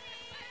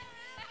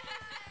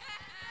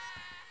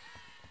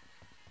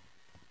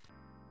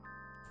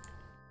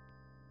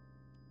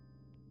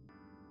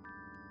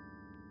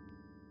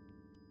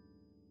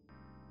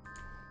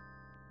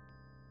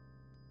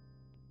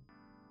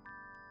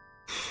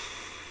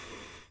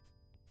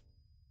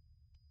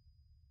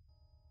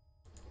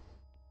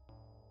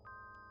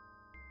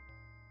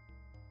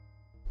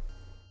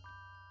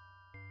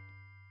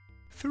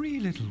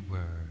 Three little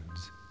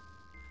words.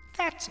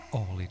 That's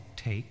all it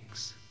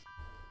takes.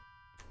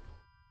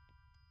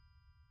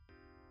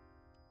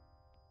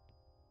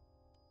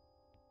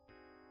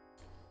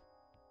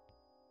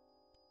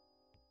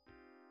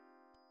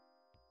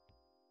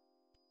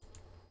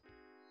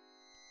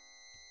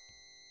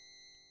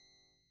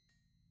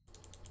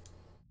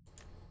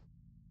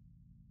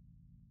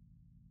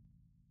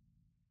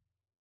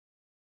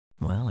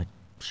 Well, it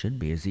should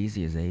be as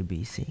easy as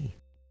ABC.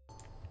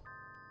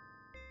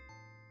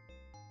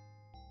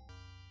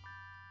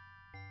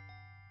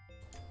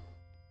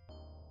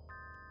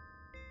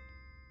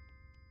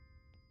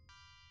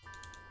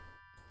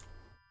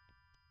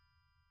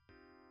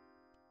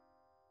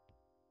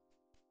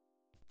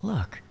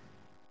 Look,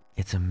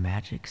 it's a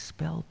magic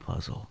spell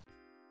puzzle.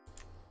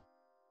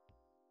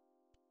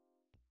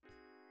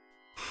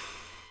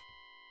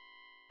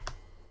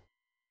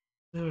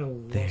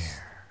 There.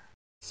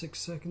 6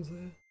 seconds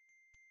there.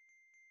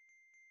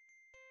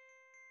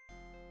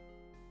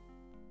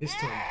 This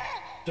time,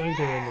 don't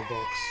go in the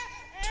box.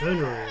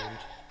 Turn around.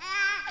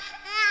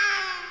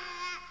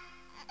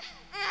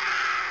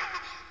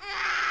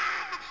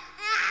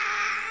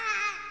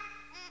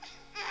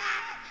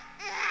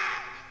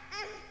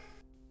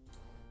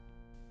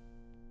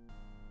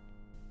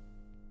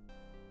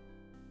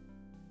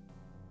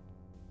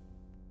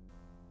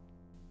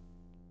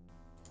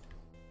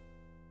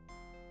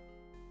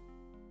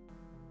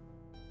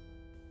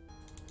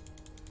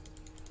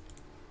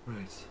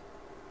 Right.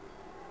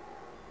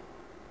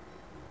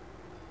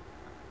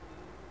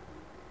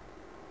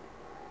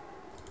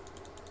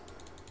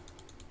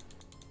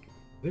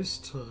 This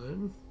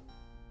time,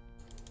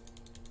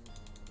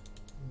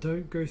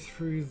 don't go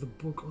through the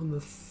book on the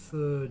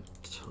third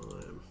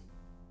time.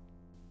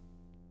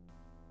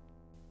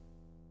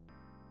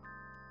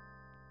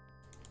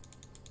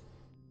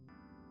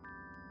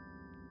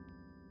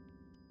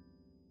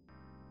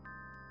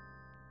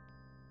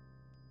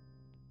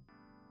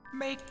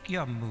 Make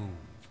your move,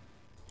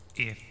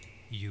 if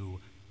you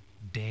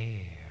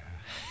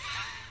dare.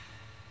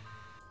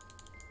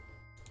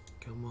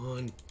 Come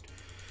on.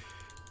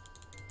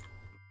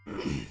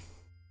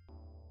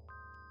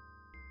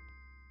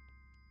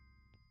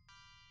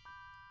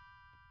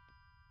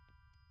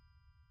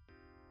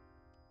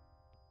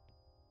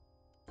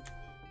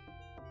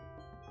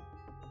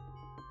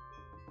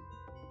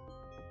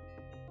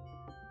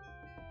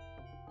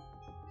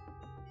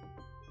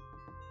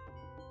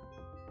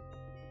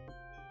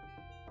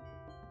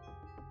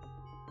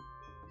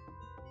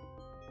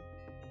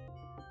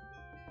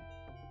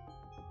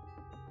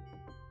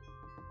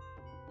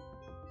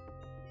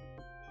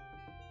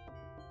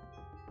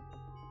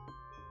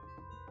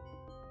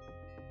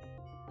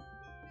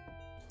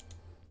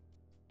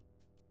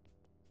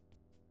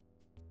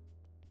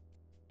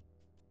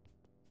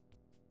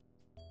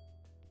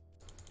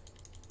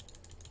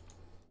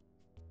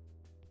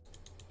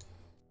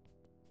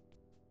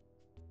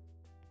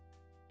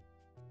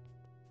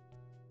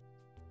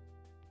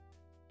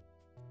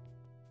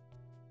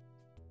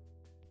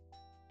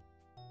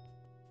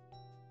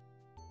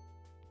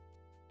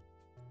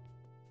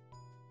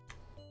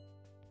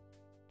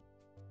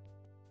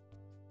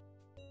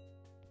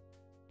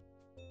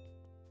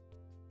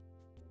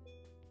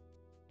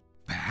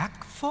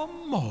 Back for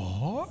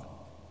more?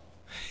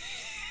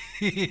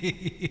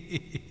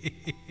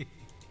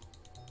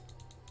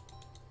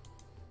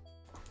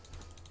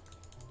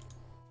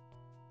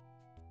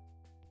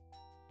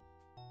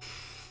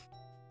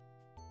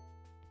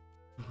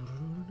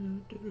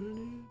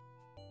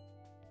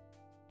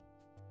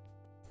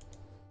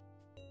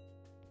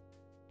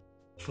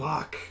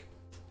 Fuck.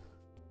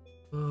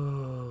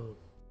 Oh,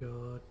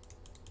 God.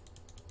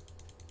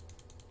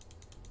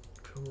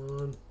 Come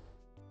on.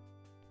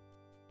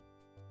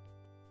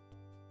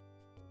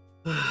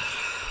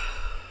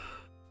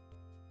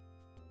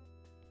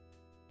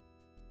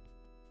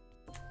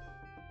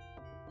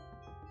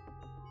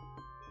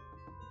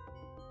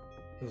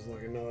 There's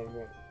like another,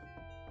 what,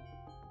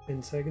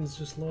 10 seconds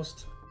just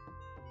lost?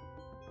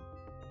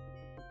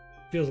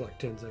 Feels like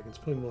 10 seconds,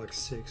 probably more like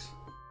 6.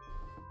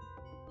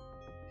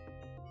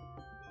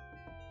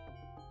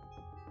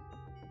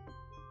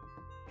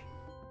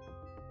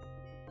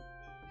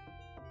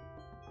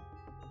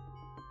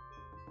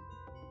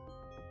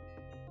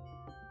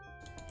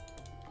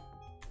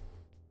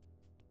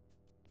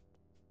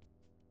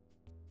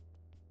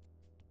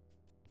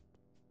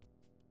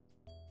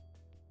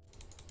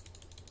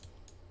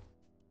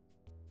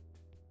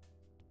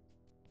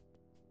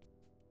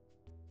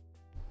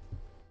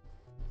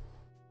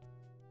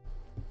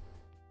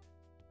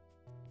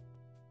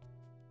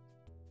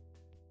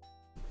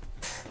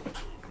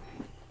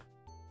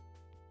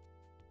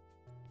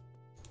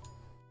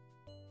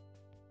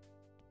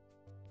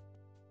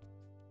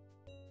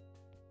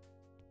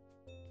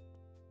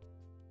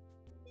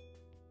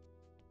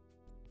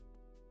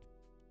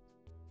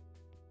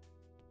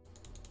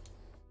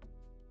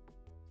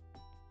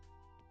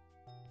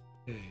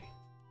 Okay.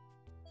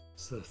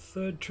 It's the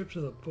third trip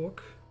to the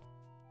book.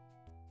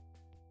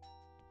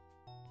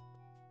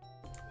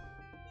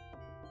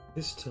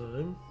 This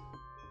time,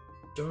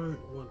 don't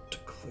want to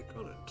click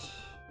on it.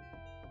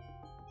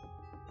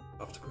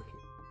 After clicking it.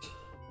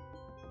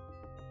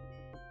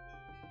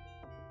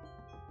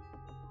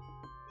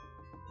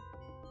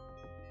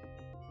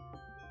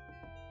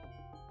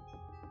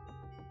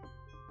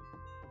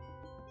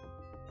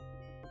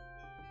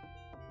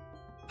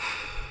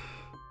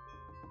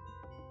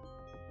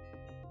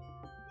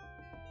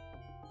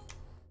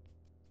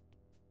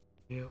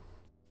 Yep.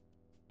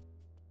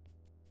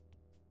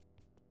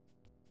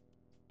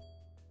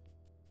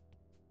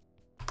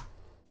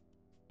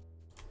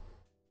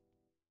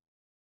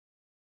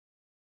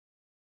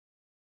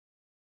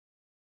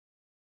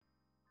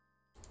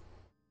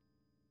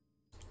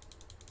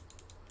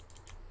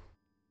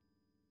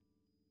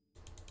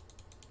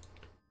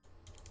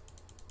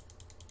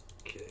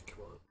 Okay,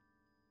 come on.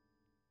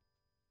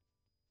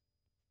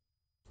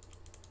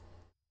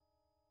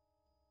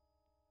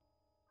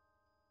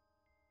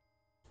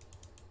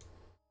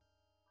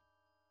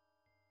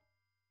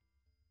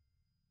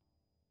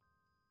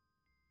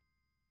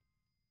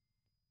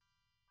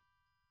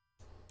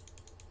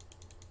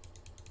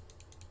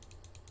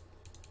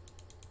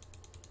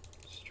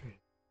 Straight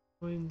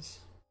coins.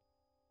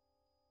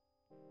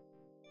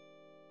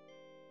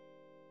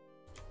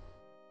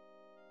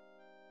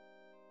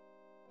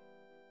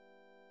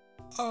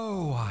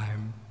 Oh,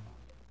 I'm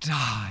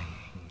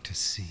dying to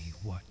see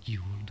what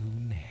you will do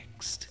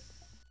next.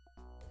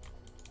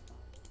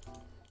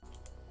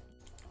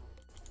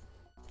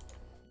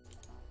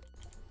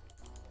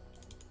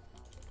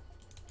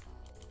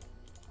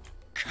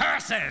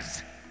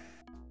 Curses!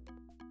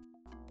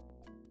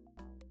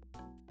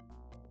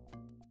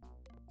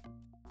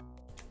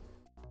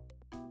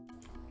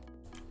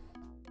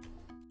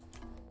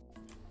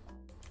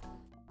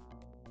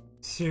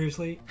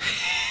 Seriously?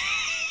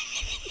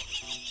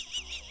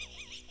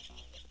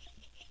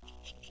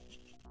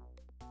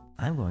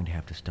 I'm going to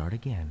have to start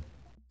again.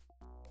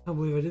 I can't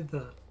believe I did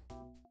that.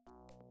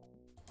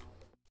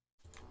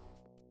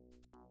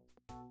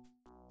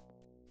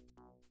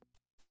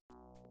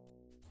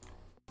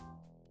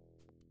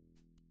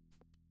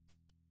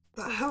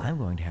 The hell? I'm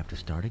going to have to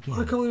start again. I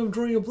can't believe I'm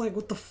drawing a blank.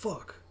 What the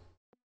fuck?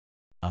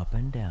 Up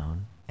and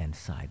down and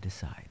side to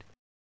side.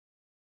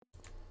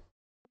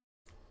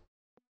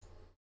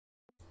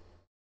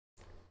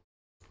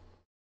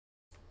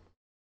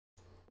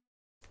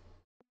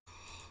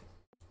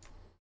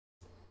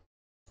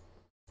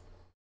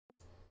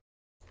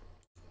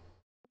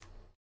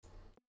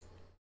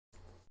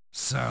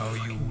 So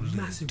you live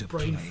massive to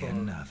brain play fog.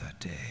 another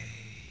day.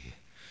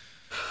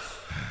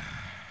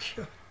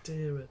 God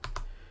damn it.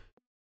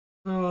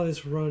 Oh,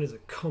 this run is a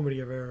comedy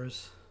of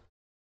errors.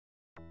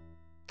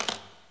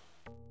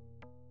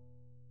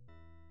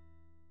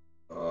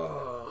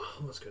 Oh,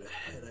 let's go to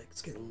headache.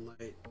 It's getting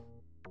late.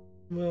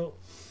 Well,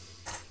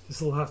 this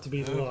will have to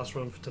be the last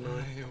run for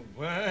tonight.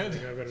 My I word.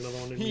 think I've got another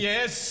one in me.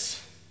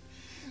 Yes.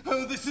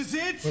 Oh, this is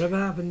it. Whatever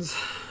happens.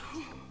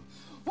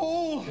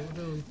 All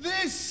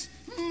this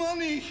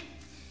money.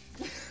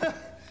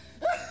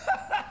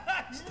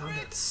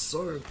 That's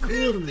so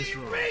good in this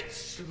run.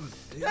 Rich.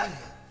 God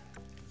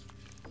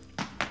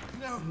damn.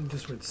 No. It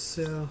just went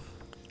south.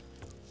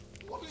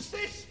 What is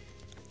this?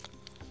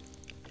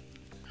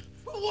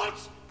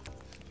 What's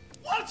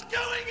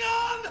going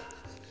on?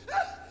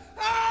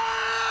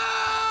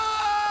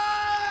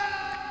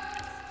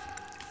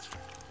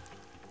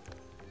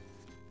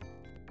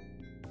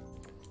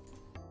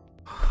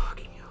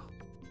 Fucking hell.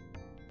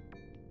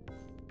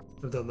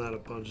 I've done that a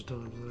bunch of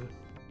times though.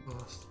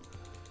 Lost.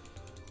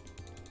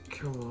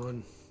 Come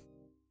on.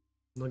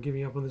 I'm not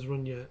giving up on this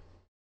run yet.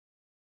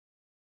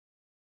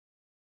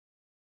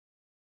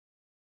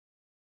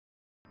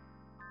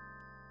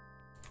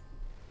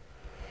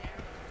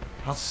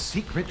 A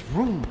secret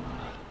room.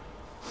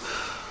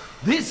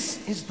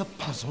 This is the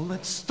puzzle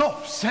that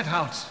Stoff set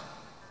out.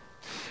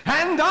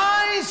 And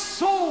I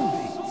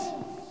solved it.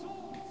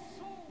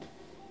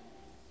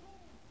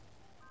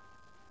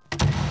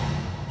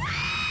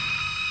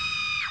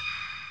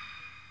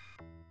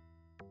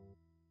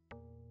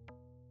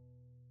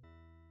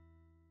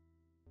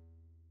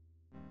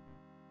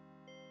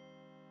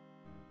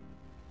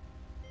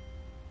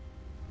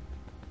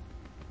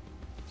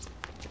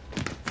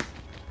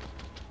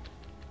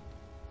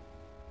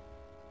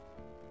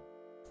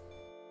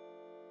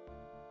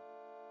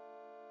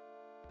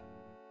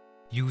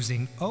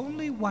 Using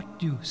only what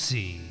you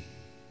see,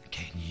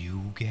 can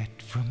you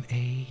get from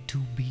A to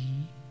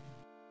B?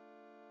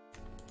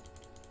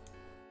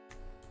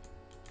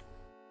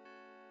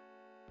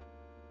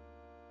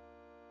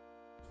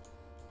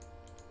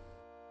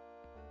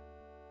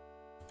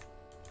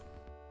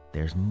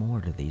 There's more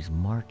to these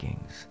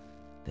markings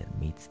than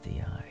meets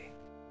the eye.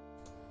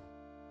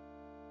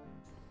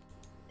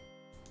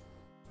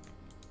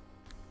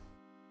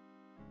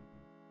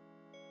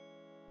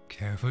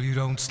 Careful you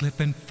don't slip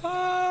and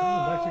fall.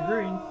 Oh, back to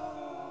green.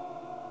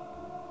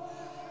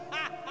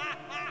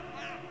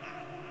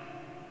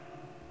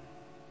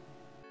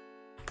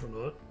 Or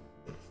not.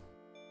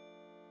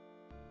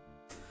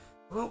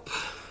 Well.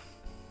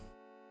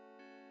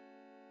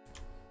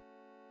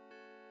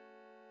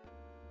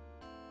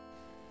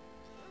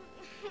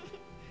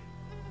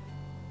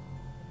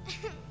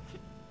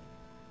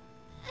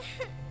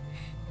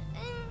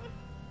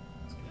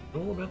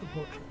 All about the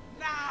portrait.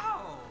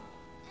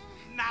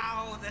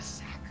 Now the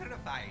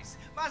sacrifice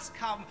must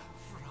come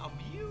from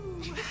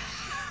you.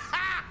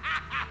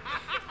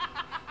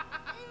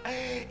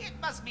 It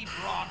must be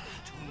brought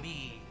to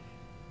me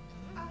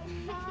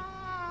alive.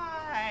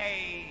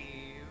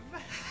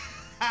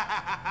 A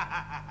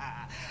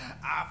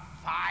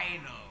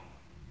final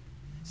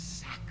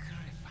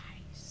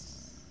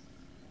sacrifice.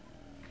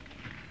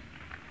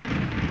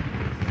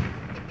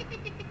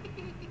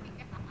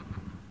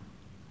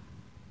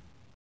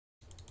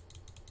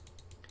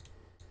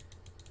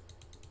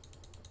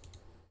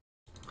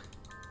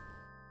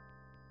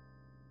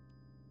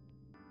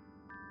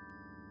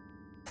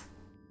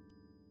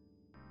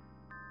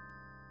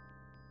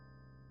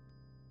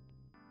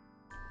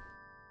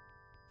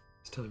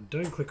 This time,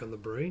 don't click on the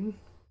brain.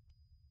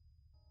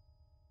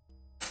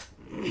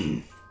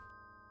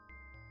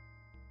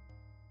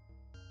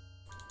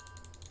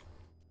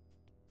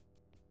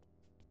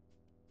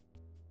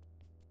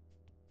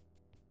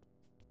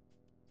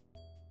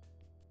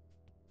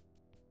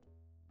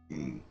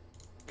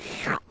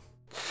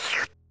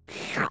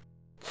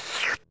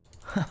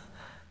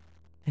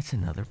 It's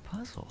another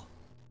puzzle.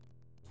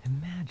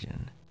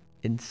 Imagine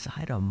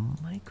inside a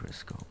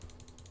microscope.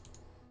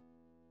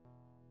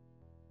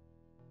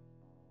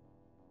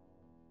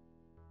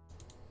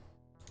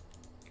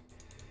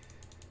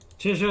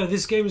 Cheshire,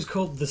 this game is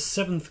called The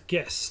Seventh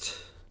Guest.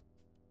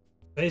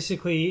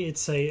 Basically,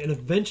 it's an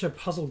adventure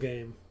puzzle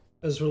game.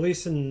 It was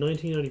released in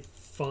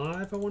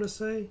 1995, I want to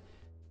say,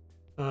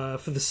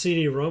 for the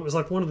CD-ROM. It was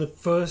like one of the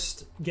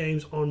first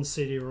games on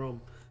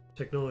CD-ROM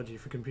technology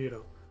for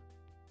computer.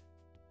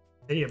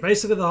 And yeah,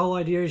 basically the whole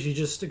idea is you're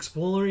just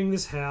exploring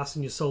this house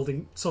and you're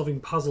solving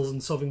puzzles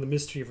and solving the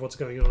mystery of what's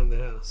going on in the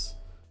house.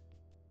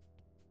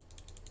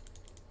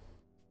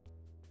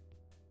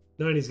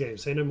 90s game,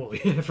 say no more.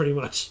 Yeah, pretty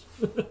much.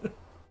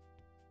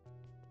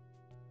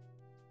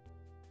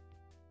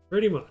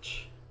 Pretty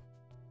much.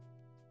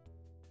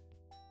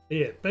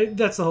 Yeah,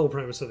 that's the whole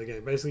premise of the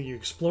game. Basically, you're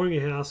exploring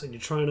a house and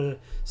you're trying to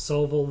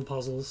solve all the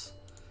puzzles.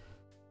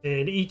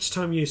 And each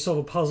time you solve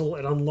a puzzle,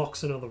 it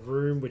unlocks another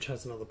room, which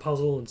has another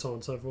puzzle, and so on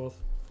and so forth.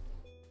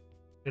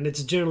 And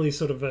it's generally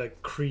sort of a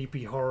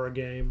creepy horror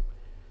game.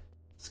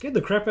 It scared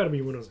the crap out of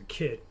me when I was a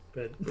kid,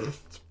 but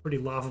it's pretty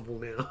laughable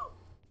now.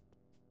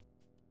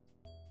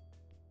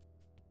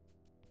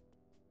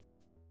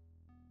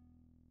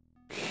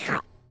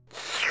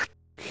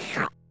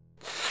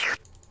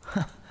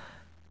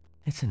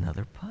 It's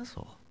another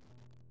puzzle.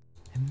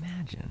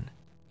 Imagine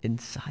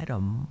inside a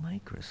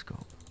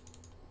microscope.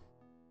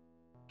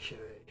 Okay.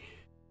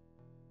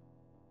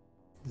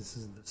 This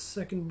is the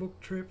second book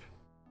trip.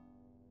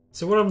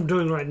 So what I'm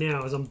doing right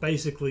now is I'm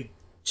basically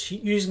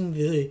using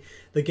the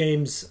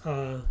game's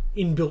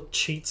inbuilt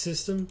cheat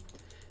system,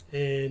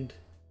 and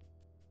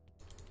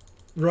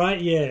right,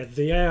 yeah,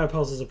 the AI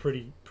puzzles are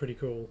pretty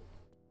cool.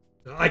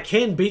 I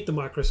can beat the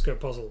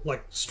microscope puzzle,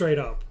 like straight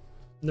up.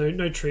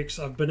 No tricks.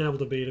 I've been able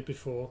to beat it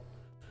before,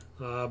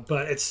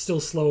 but it's still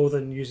slower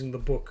than using the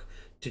book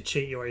to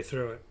cheat your way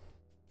through it.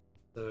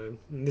 So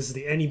this is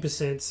the any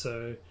percent,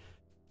 so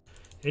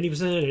any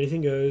percent,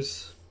 anything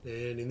goes.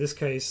 And in this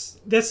case,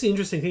 that's the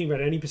interesting thing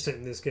about any percent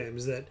in this game,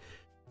 is that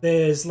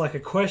there's like a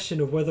question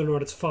of whether or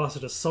not it's faster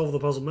to solve the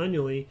puzzle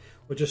manually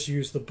or just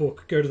use the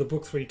book. Go to the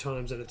book 3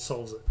 times and it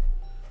solves it.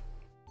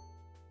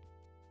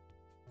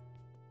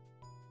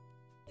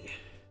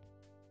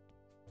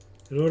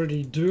 In order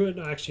to do it,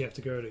 I actually have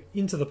to go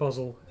into the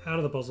puzzle, out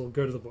of the puzzle,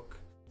 go to the book.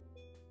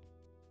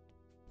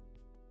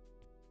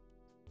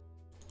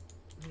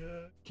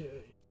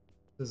 Okay,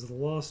 this is the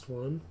last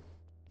one.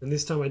 And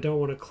this time I don't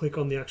want to click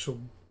on the actual...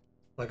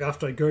 Like,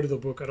 after I go to the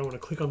book, I don't want to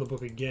click on the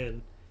book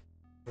again.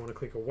 I want to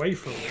click away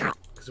from it,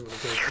 because I want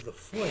to go to the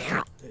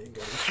foyer and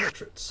go to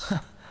portraits.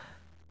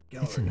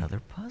 It's another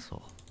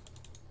puzzle.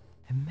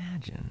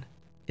 Imagine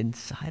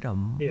inside a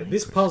microscope. Yeah,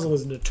 this puzzle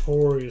is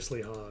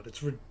notoriously hard.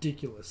 It's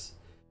ridiculous.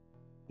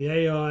 The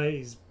AI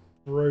is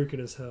broken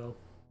as hell.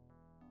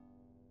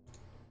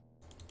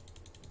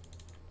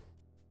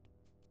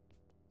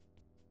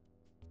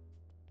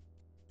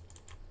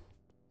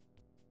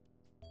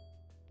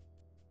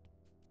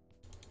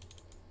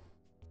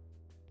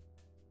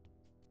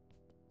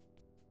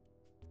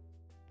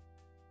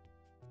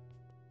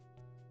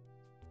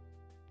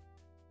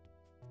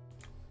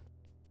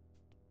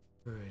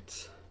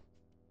 Right.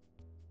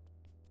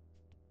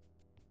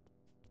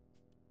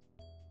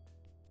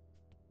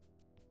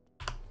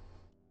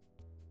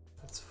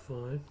 That's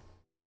fine.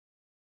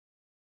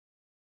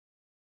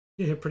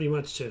 Yeah, pretty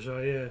much,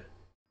 Cheshire, yeah.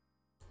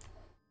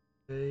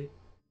 Okay,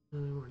 I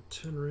want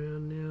to turn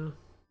around now.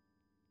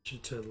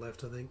 Should turn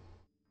left, I think.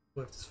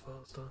 Left is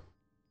faster.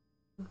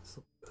 That's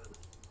not bad.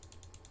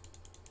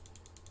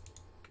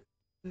 Go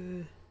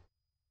there.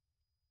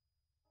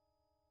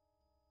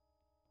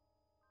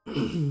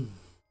 Okay.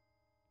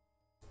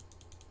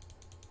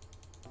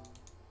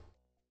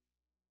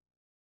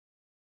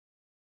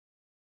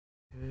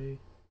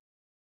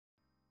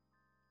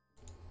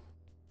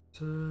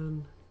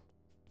 Turn.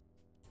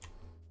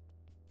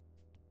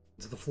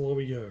 To the floor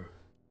we go.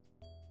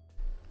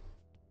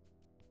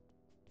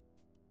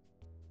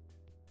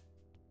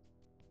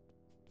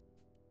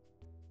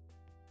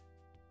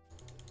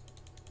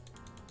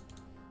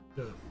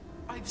 Yeah.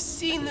 I've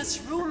seen this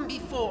room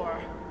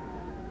before.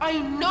 I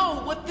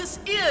know what this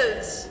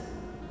is.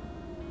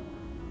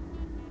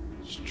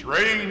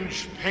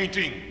 Strange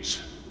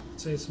paintings.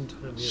 Save some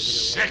time here.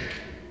 Sick.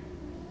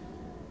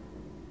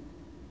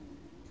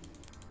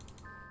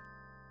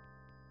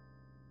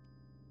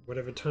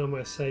 Whatever time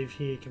I save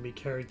here can be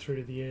carried through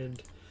to the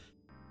end.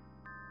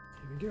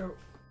 Here we go.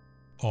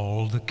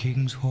 All the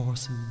king's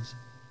horses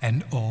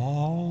and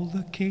all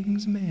the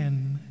king's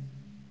men.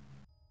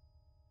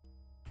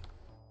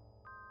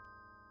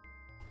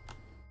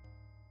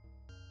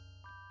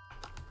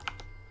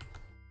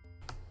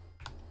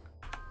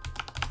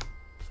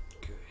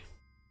 Okay.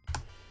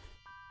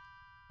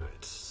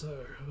 Right, so...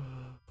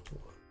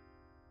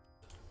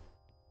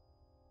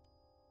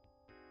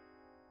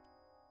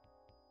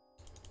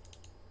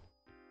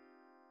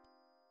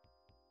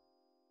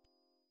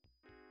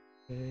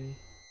 Okay.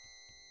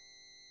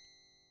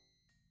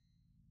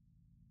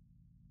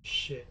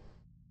 Shit.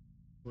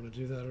 Want to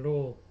do that at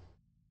all?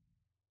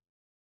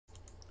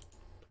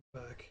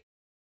 Put back.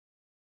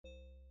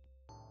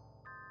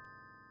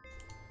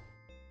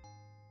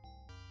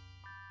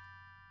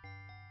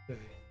 Okay.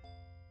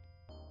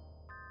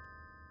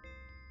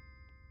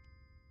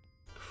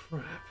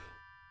 Crap.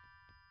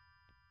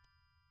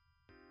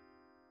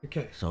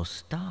 Okay. So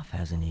Staff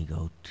has an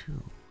ego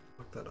too.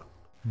 Look that up.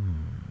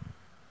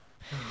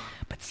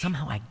 But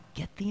somehow I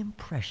get the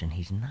impression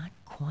he's not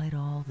quite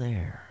all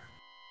there.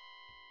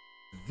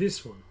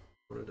 This one,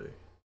 what do I do?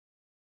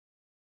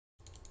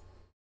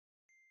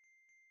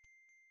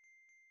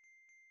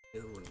 The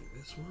other one, do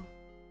this one.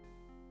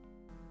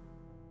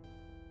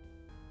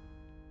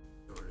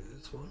 I want to do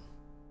this one.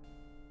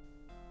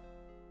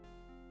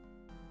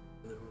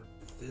 And then I want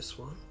to do this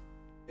one.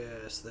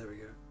 Yes, there we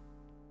go.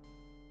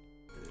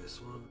 Do this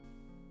one.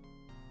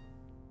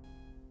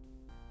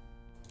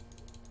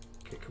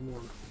 Okay, come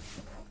on.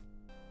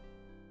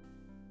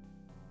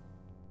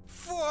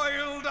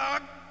 Foiled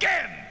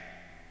again!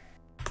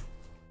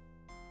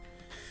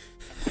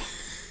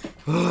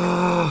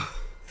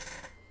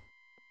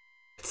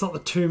 It's not the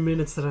 2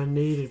 minutes that I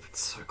needed, but it's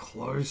so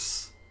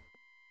close.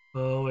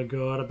 Oh my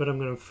god, I bet I'm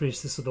gonna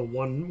finish this with a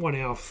one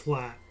hour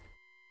flat.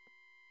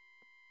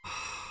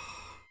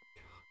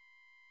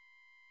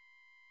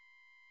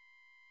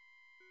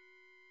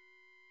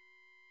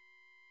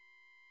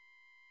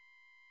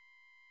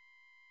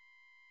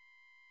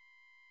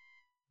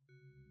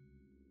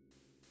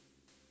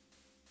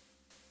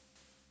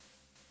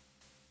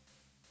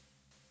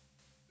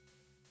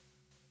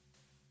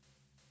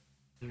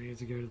 Now we have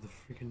to go to the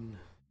freaking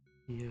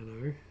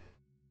piano.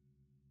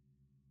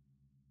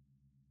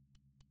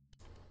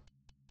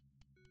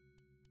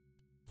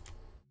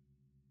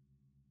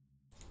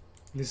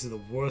 This is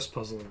the worst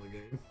puzzle in the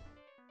game.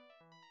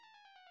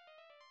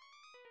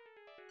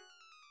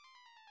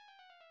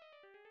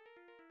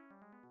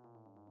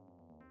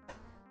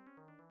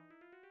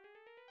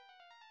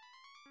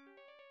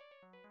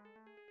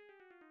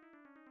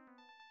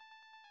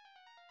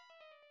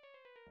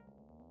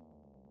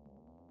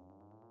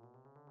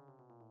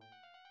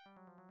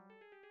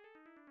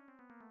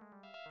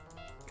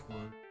 Come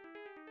on.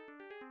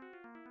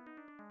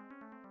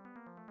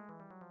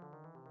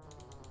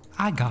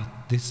 I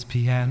got this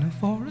piano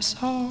for a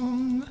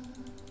song.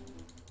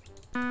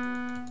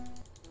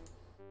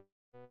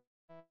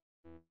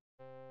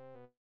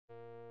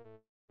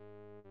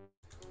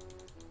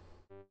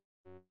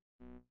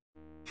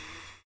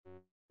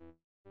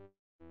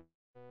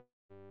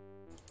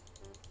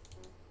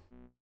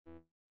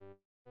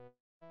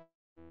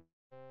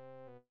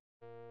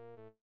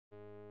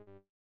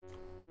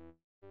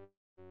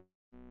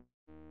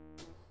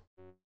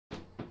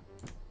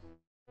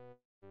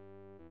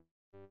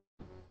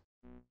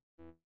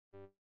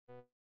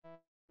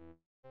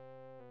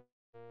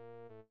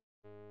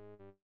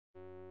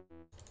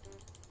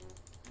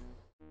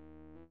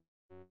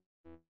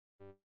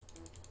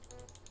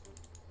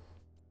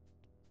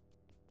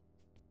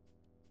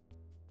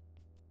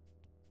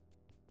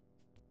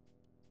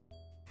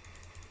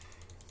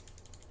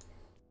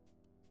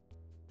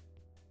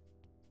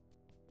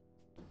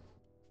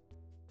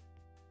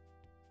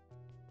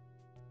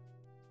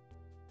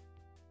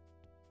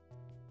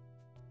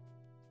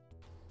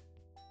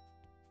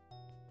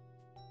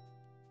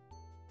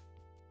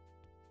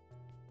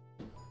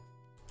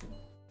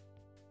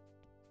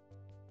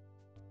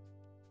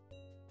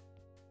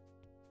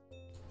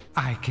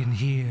 I can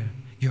hear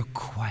you're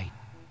quite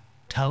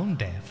tone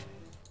deaf.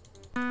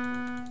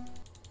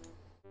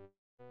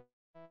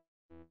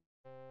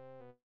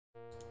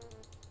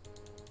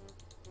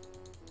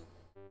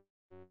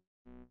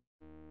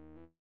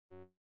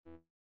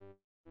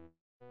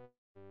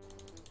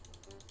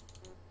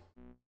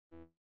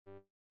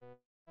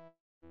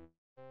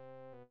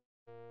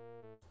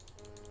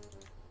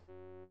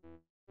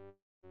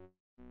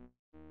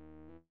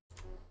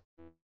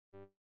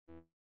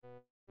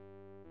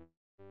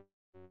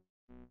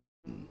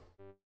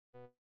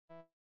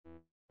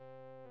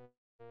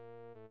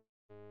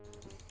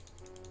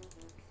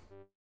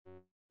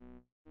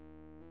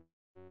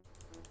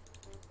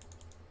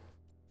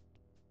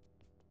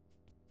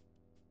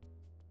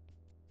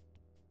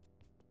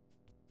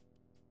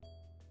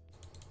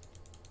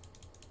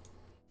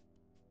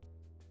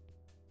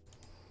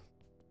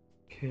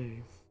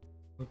 Okay,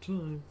 what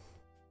time?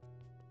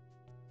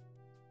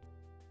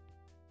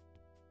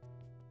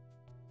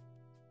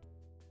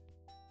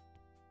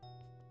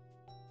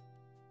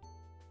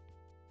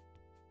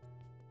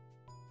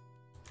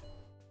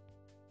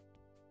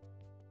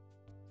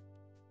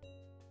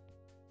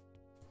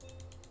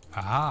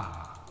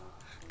 Ah,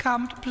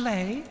 come to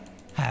play,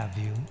 have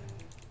you?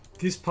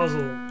 This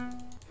puzzle, the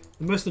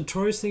most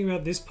notorious thing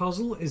about this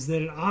puzzle is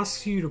that it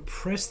asks you to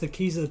press the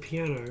keys of the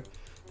piano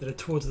that are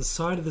towards the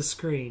side of the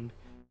screen,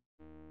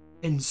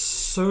 and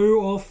so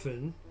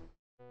often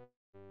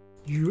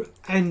you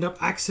end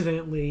up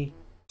accidentally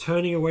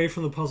turning away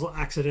from the puzzle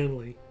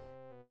accidentally.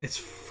 It's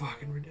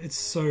fucking, it's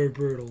so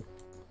brutal.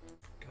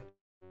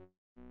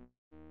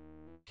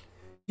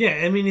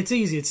 Yeah, I mean, it's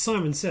easy. It's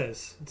Simon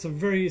Says. It's a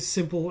very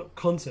simple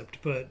concept,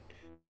 but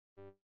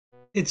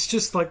it's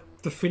just like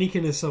the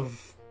finickiness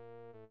of,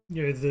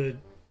 you know, the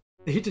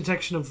hit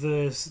detection of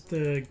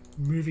the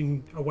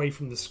moving away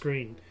from the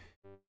screen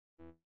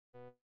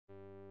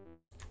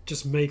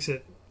just makes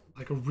it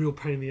like a real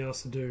pain in the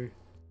ass to do.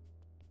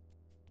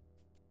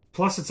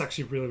 Plus, it's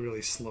actually really,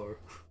 really slow.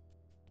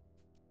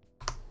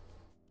 Come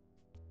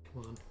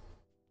on.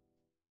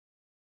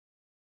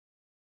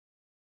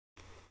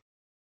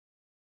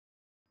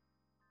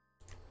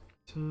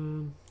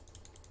 Turn.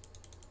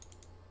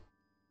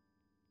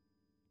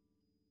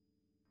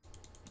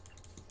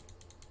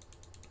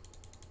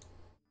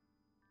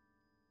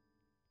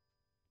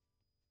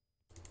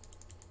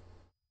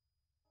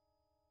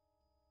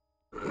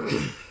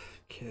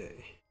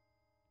 Okay.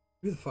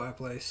 Through the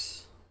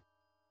fireplace.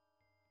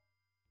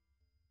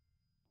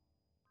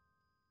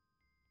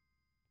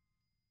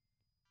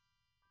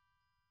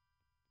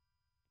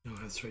 Oh,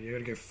 that's right. You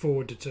gotta go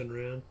forward to turn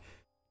around.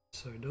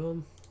 So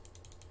dumb.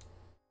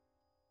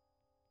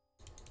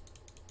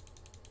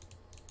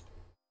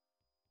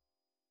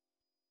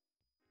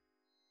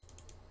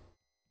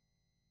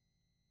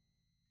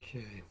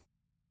 Okay.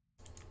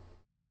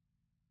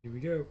 Here we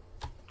go.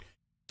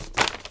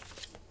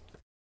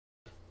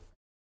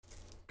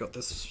 Got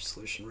this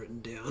solution written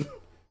down.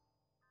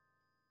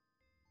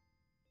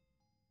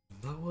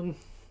 That one.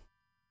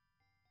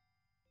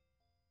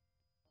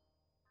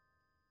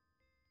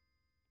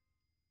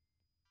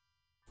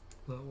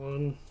 That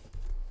one.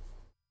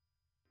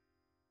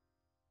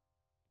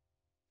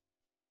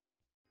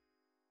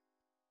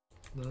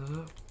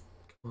 That.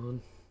 Come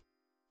on.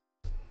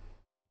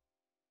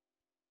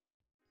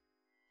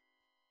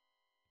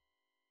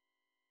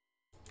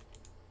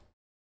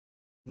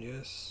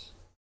 Yes.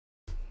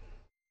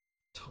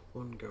 Top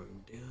one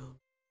going down.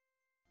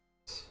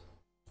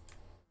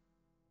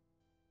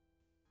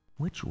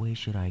 Which way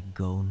should I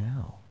go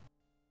now?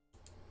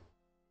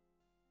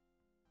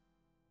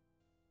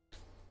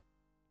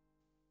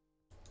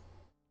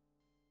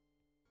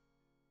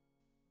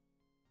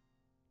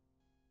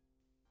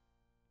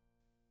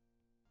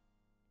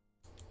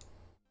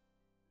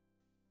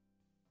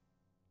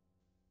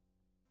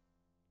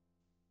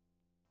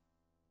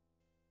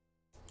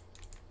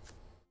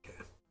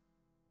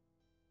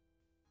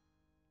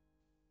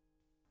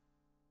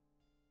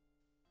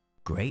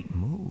 Great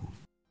move.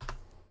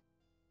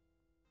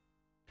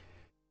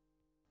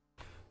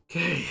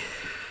 Okay,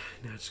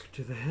 now let's go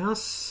to the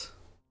house.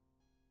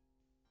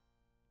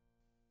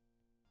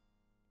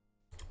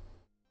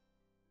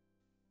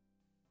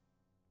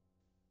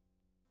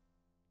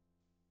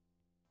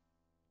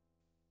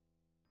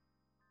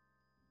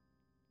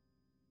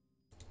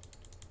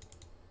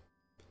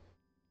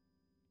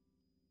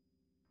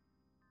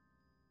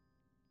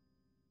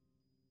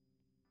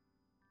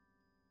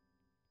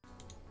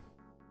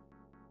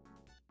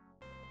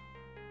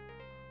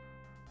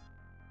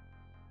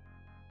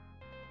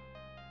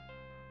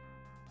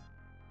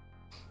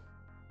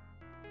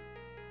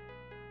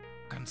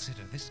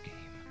 Consider this game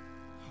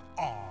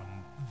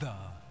on the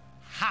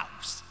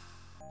house.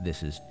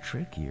 This is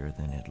trickier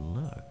than it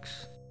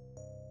looks.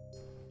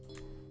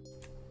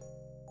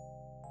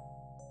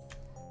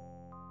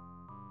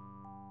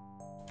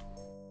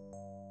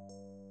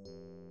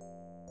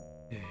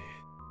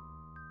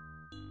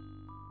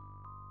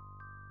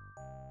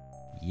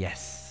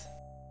 Yes.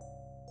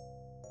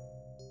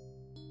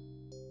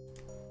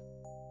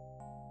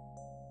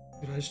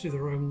 Did I just do the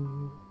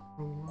wrong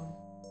one?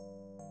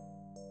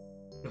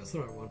 No, it's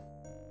the right one.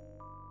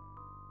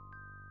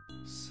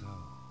 So,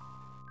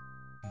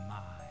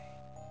 my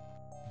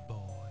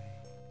boy,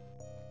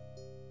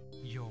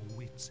 your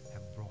wits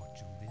have brought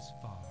you this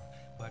far,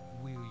 but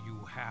will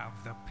you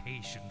have the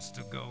patience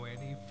to go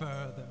any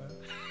further?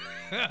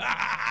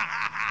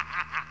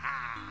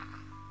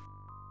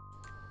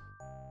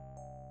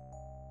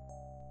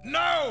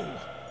 No!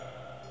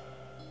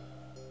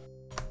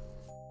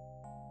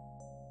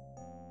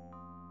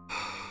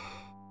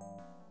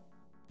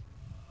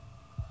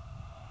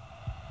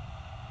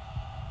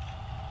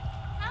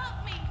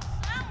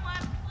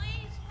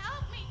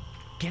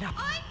 Get up!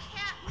 I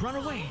can't Run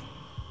move. away!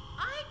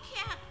 I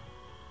can't.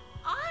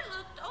 I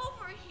looked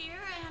over here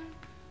and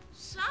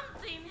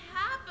something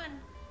happened.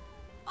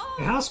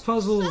 Oh, The house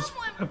puzzle is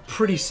a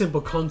pretty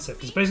simple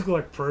concept. It's basically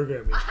like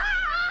programming.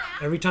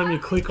 Every time you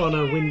click on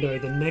a window,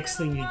 the next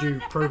thing you do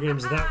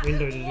programs that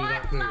window to do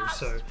that move.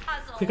 So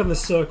click on the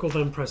circle,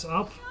 then press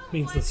up,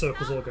 means the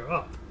circles all go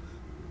up.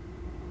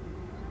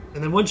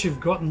 And then once you've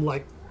gotten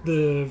like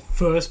the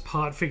first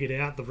part figured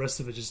out, the rest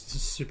of it just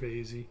is super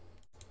easy.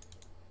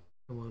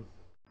 Come on.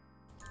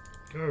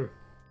 Go.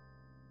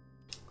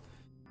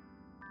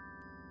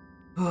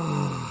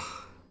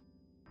 Ah.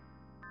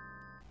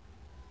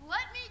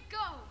 Let me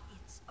go.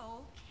 It's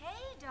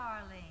okay,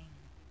 darling.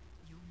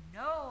 You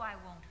know I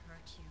won't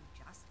hurt you.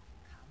 Just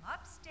come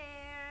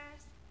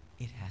upstairs.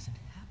 It hasn't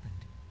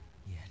happened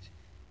yet.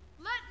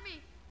 Let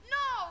me.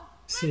 No.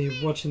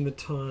 See, watching the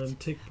time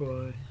tick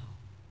by.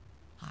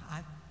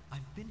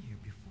 I've been here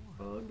before.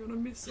 Oh, I'm gonna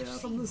miss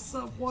out on the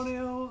sub 1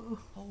 hour.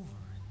 Over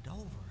and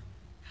over.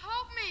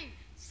 Help me,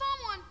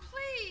 someone,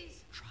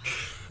 please.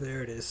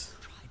 There it is.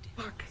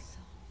 Fuck.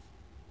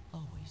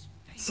 Always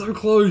So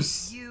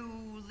close.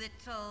 You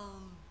little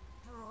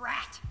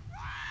brat.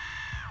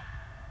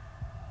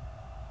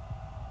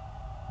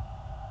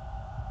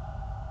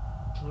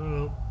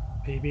 Well,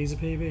 PB's a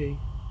PB.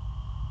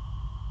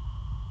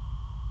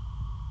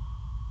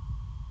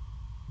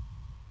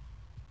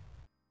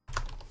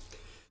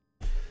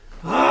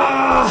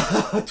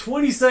 Ah!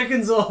 20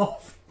 seconds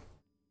off!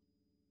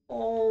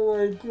 Oh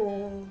my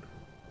god.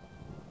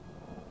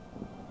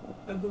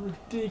 And the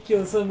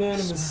ridiculous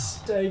amount of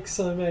mistakes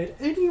I made.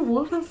 Any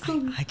one of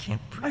them? I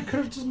can't breathe. I could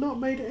have just not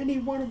made any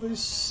one of those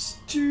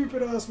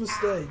stupid ass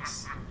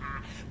mistakes.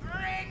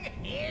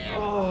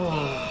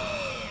 Oh.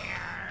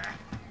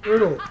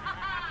 Brutal.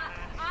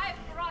 I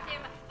brought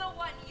him, the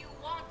one you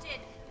wanted,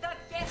 the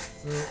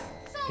guest.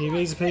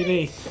 PB's a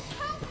PB.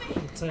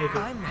 I'll take it.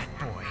 I'm that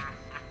boy.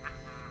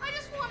 I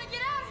just want to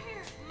get out of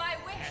here. My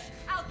wish.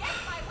 I'll get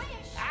my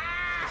wish.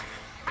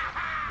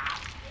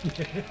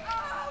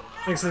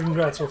 Thanks for the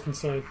congrats,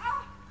 Wolfenstein.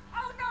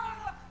 Oh no!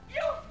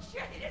 You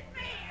cheated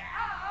me!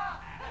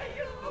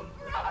 You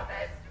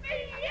promised me!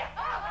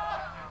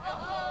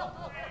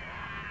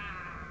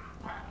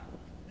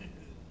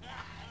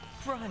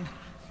 Run!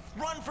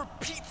 Run for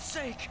Pete's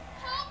sake!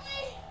 Help me.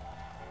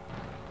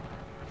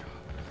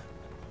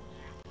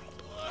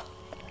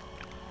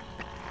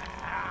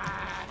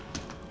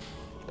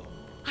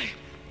 I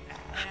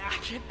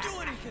can't do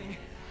anything!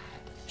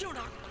 You're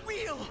not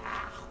real!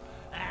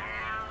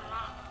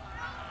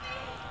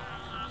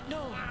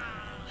 No!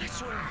 I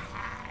swear!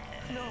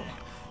 No!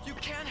 You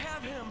can't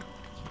have him!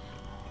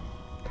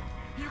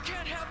 You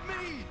can't have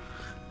me!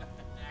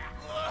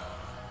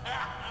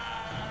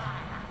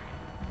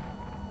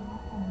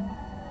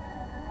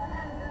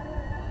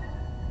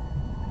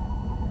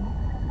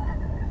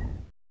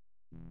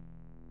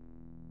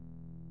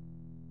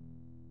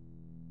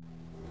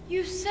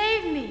 You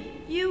saved me.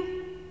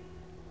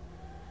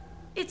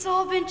 It's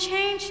all been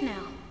changed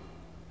now.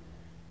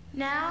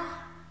 Now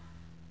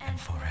and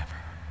forever.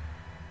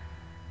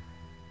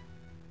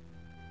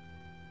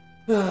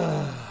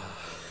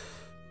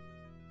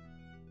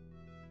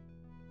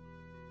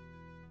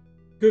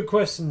 Good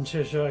question,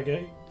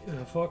 Cheshire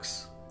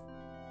Fox.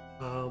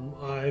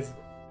 I've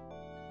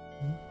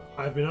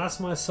been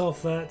asking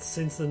myself that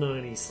since the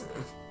 90s.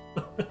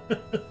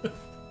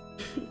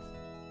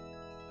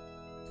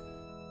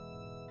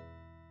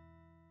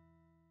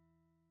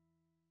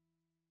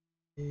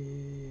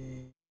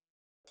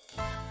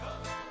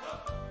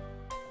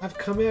 I've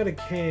come out of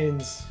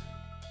cans.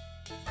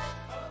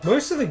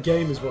 Most of the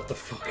game is what the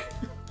fuck.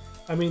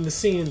 I mean, the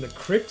scene in the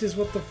crypt is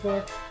what the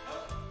fuck.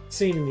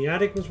 Scene in the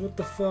attic was what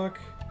the fuck.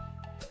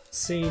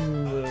 Scene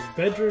in the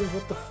bedroom,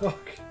 what the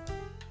fuck.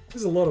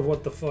 There's a lot of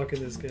what the fuck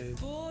in this game.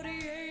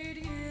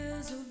 48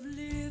 years of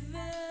living,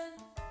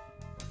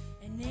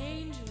 an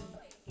angel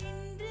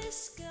in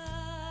disguise.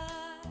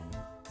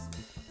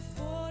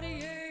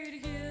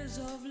 48 years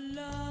of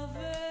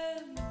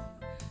loving,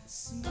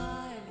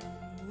 smiling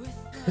with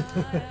my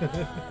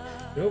eyes.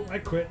 Nope, I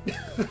quit.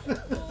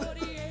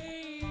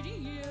 48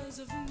 years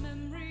of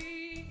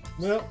memory.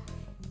 Well.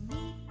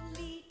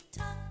 Neatly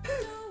tucked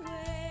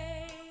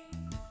away.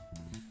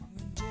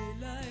 When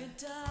daylight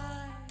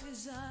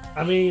dies,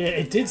 I mean,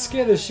 it did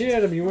scare the shit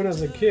out of me when I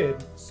was a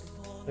kid.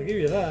 I'll give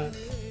you that.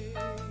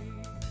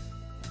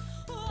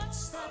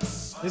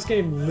 This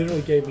game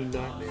literally gave me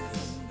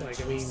nightmares.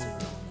 Like, I mean,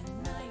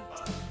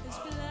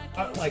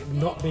 like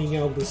not being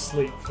able to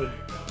sleep for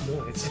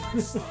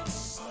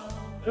nights.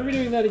 I'll be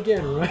doing that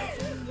again, right?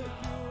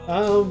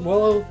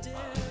 Well,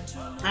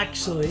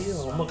 actually,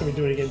 I'm not going to be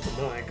doing it again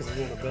tonight because I'm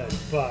going to bed,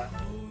 but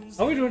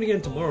I'll be doing it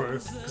again tomorrow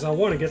because I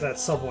want to get that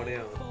sub 1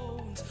 hour.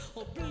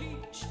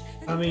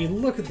 I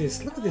mean, look at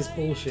this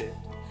bullshit.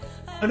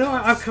 I know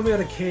I've come out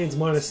of cans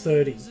minus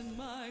 30.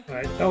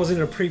 Right, that was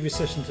in a previous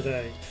session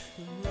today.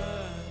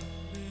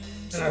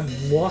 And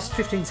I've lost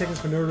 15 seconds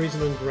for no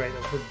reason on great.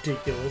 That's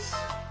ridiculous.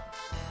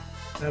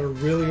 I had a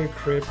really good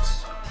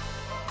crypt.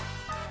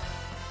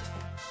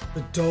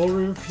 The doll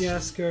room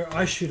fiasco,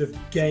 I should have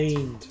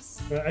gained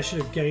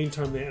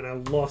time there and I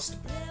lost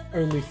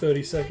only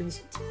 30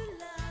 seconds.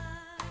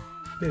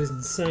 That is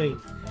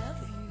insane.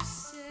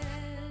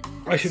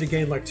 I should have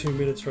gained like 2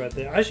 minutes right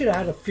there. I should have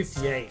had a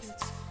 58.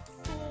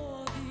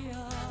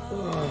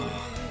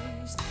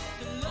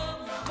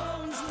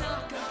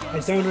 I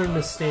don't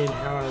understand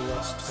how I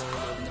lost time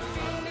on the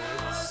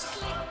notes.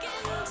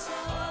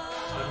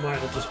 That might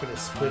have just been a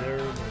split error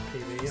on my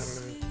PV, I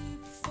don't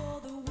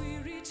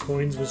know.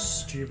 Coins was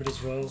stupid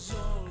as well.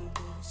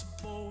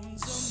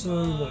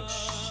 So much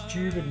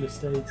stupid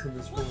mistakes in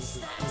this one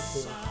with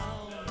people.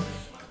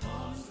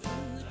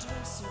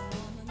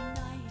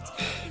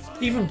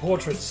 Even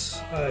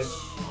portraits, I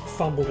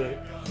fumbled it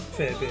a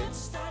fair bit.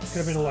 Could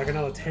have been like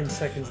another 10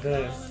 seconds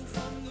there,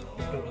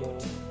 if not more.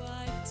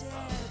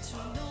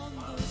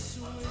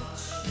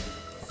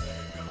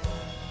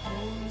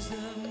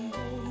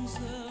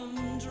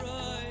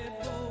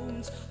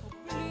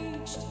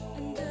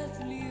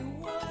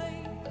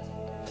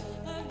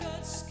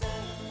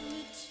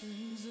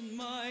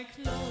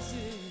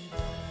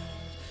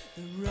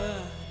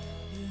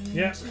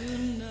 Yeah.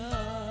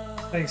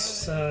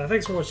 Thanks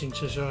for watching,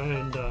 Cheshire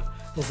and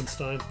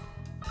Wolfenstein,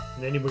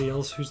 and anybody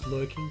else who's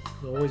lurking.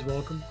 You're always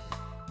welcome.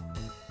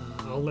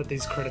 I'll let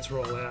these credits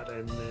roll out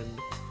and then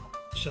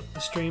shut the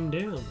stream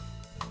down.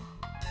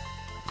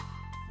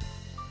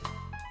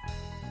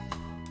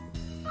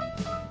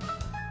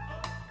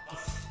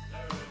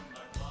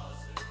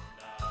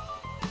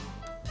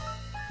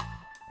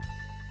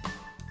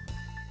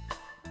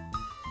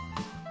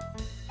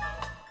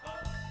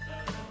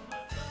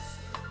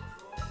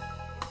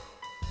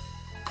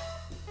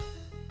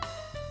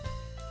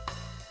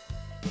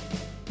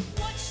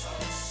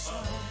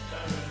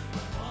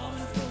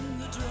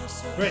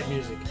 Great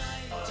music.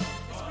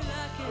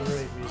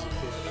 Great music.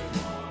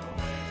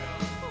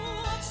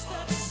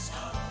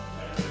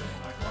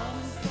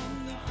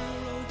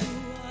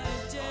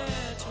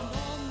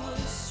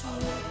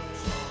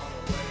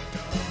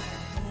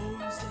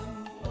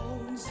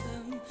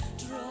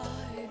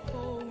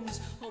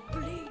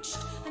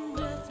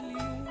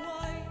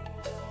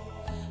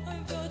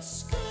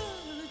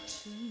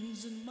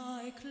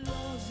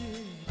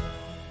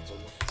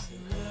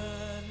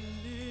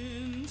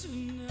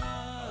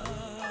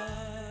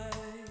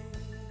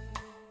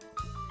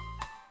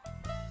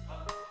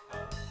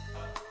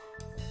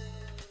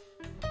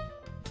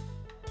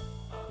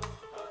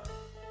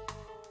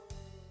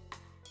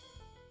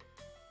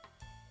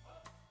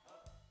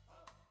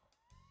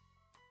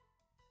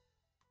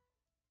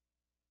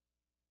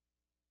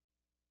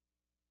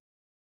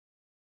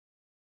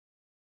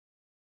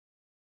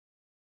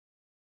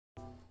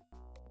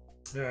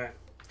 Alright.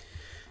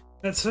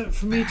 That's it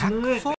for me tonight.